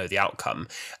he doesn't know the outcome,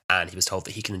 and he was told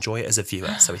that he can enjoy it as a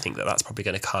viewer. So we think that that's probably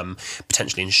going to come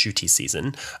potentially in Shooty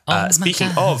season. Speaking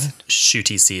of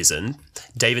Shooty season,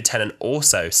 David Tennant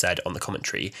also said on the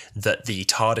commentary that the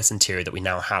TARDIS interior that we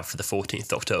now have for the 14th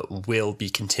Doctor will be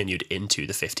continued into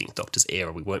the 15th Doctor's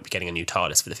era. We won't be getting a new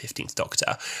TARDIS for the 15th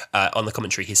Doctor. On the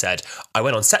commentary, he said, I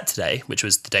went on set today, which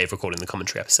was the day of recording the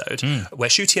commentary episode, where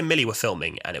Shooty and Millie were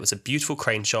filming, and it was a beautiful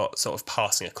crane shot sort of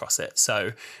passing across it.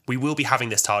 So we will be having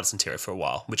this TARDIS interior for a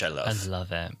while, which I love. I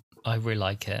love it. I really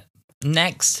like it.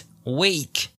 Next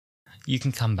week, you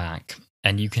can come back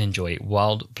and you can enjoy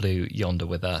Wild Blue Yonder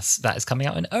with us. That is coming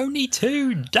out in only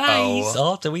 2 days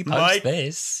after we post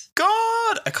this.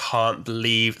 God, I can't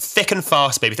believe. Thick and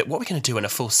fast, baby. What are we going to do when a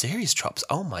full series drops?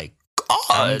 Oh my God.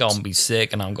 I'm going to be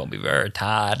sick and I'm going to be very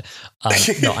tired.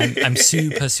 No, I'm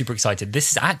super, super excited.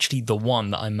 This is actually the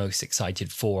one that I'm most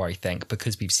excited for, I think,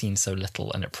 because we've seen so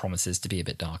little and it promises to be a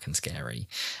bit dark and scary.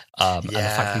 And the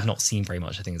fact we've not seen very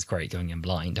much, I think is great going in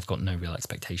blind. I've got no real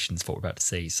expectations for what we're about to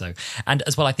see. So, and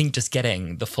as well, I think just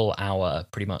getting the full hour,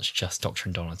 pretty much just Doctor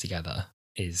and Donna together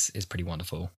is pretty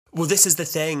wonderful. Well, this is the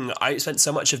thing. I spent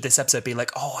so much of this episode being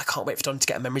like, oh, I can't wait for Donna to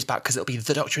get her memories back because it'll be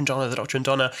the Doctor and Donna, the Doctor and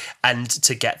Donna. And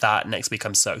to get that next week,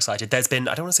 I'm so excited. There's been,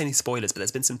 I don't want to say any spoilers, but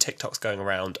there's been some TikToks going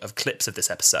around of clips of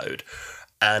this episode.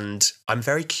 And I'm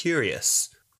very curious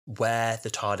where the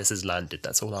TARDIS has landed.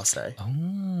 That's all I'll say.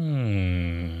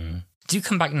 Oh. Do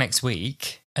come back next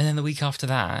week. And then the week after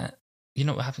that, you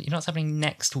know what's happening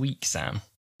next week, Sam?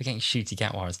 We're getting Shooty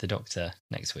Gatwa as the Doctor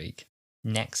next week.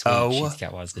 Next week, Shooty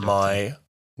Gatwa as the Doctor. My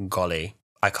golly,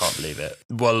 I can't believe it.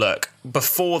 Well, look,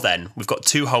 before then, we've got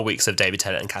 2 whole weeks of David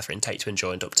Tennant and Catherine Tate to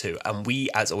enjoy in Doc 2, and we,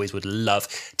 as always, would love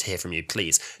to hear from you.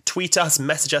 Please tweet us,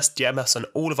 message us, DM us on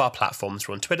all of our platforms.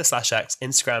 We're on Twitter/X,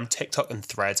 Instagram, TikTok, and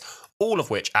Threads, all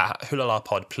of which at Hulala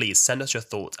Pod. Please send us your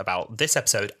thoughts about this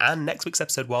episode and next week's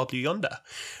episode, Wild Blue Yonder.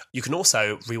 You can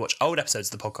also rewatch old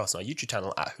episodes of the podcast on our YouTube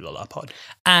channel at Hulala Pod.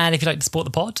 And if you'd like to support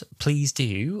the pod, please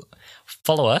do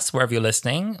follow us wherever you're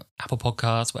listening. Apple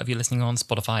Podcasts, whatever you're listening on.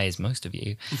 Spotify is most of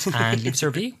you. And leave us a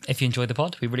review if you enjoy the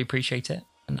pod. We really appreciate it.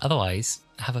 And otherwise,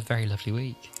 have a very lovely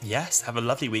week. Yes, have a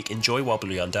lovely week. Enjoy Wild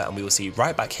Blue Yonder, and we will see you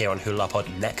right back here on Hulala Pod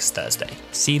next Thursday.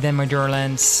 See you then, my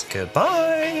darlings. Goodbye.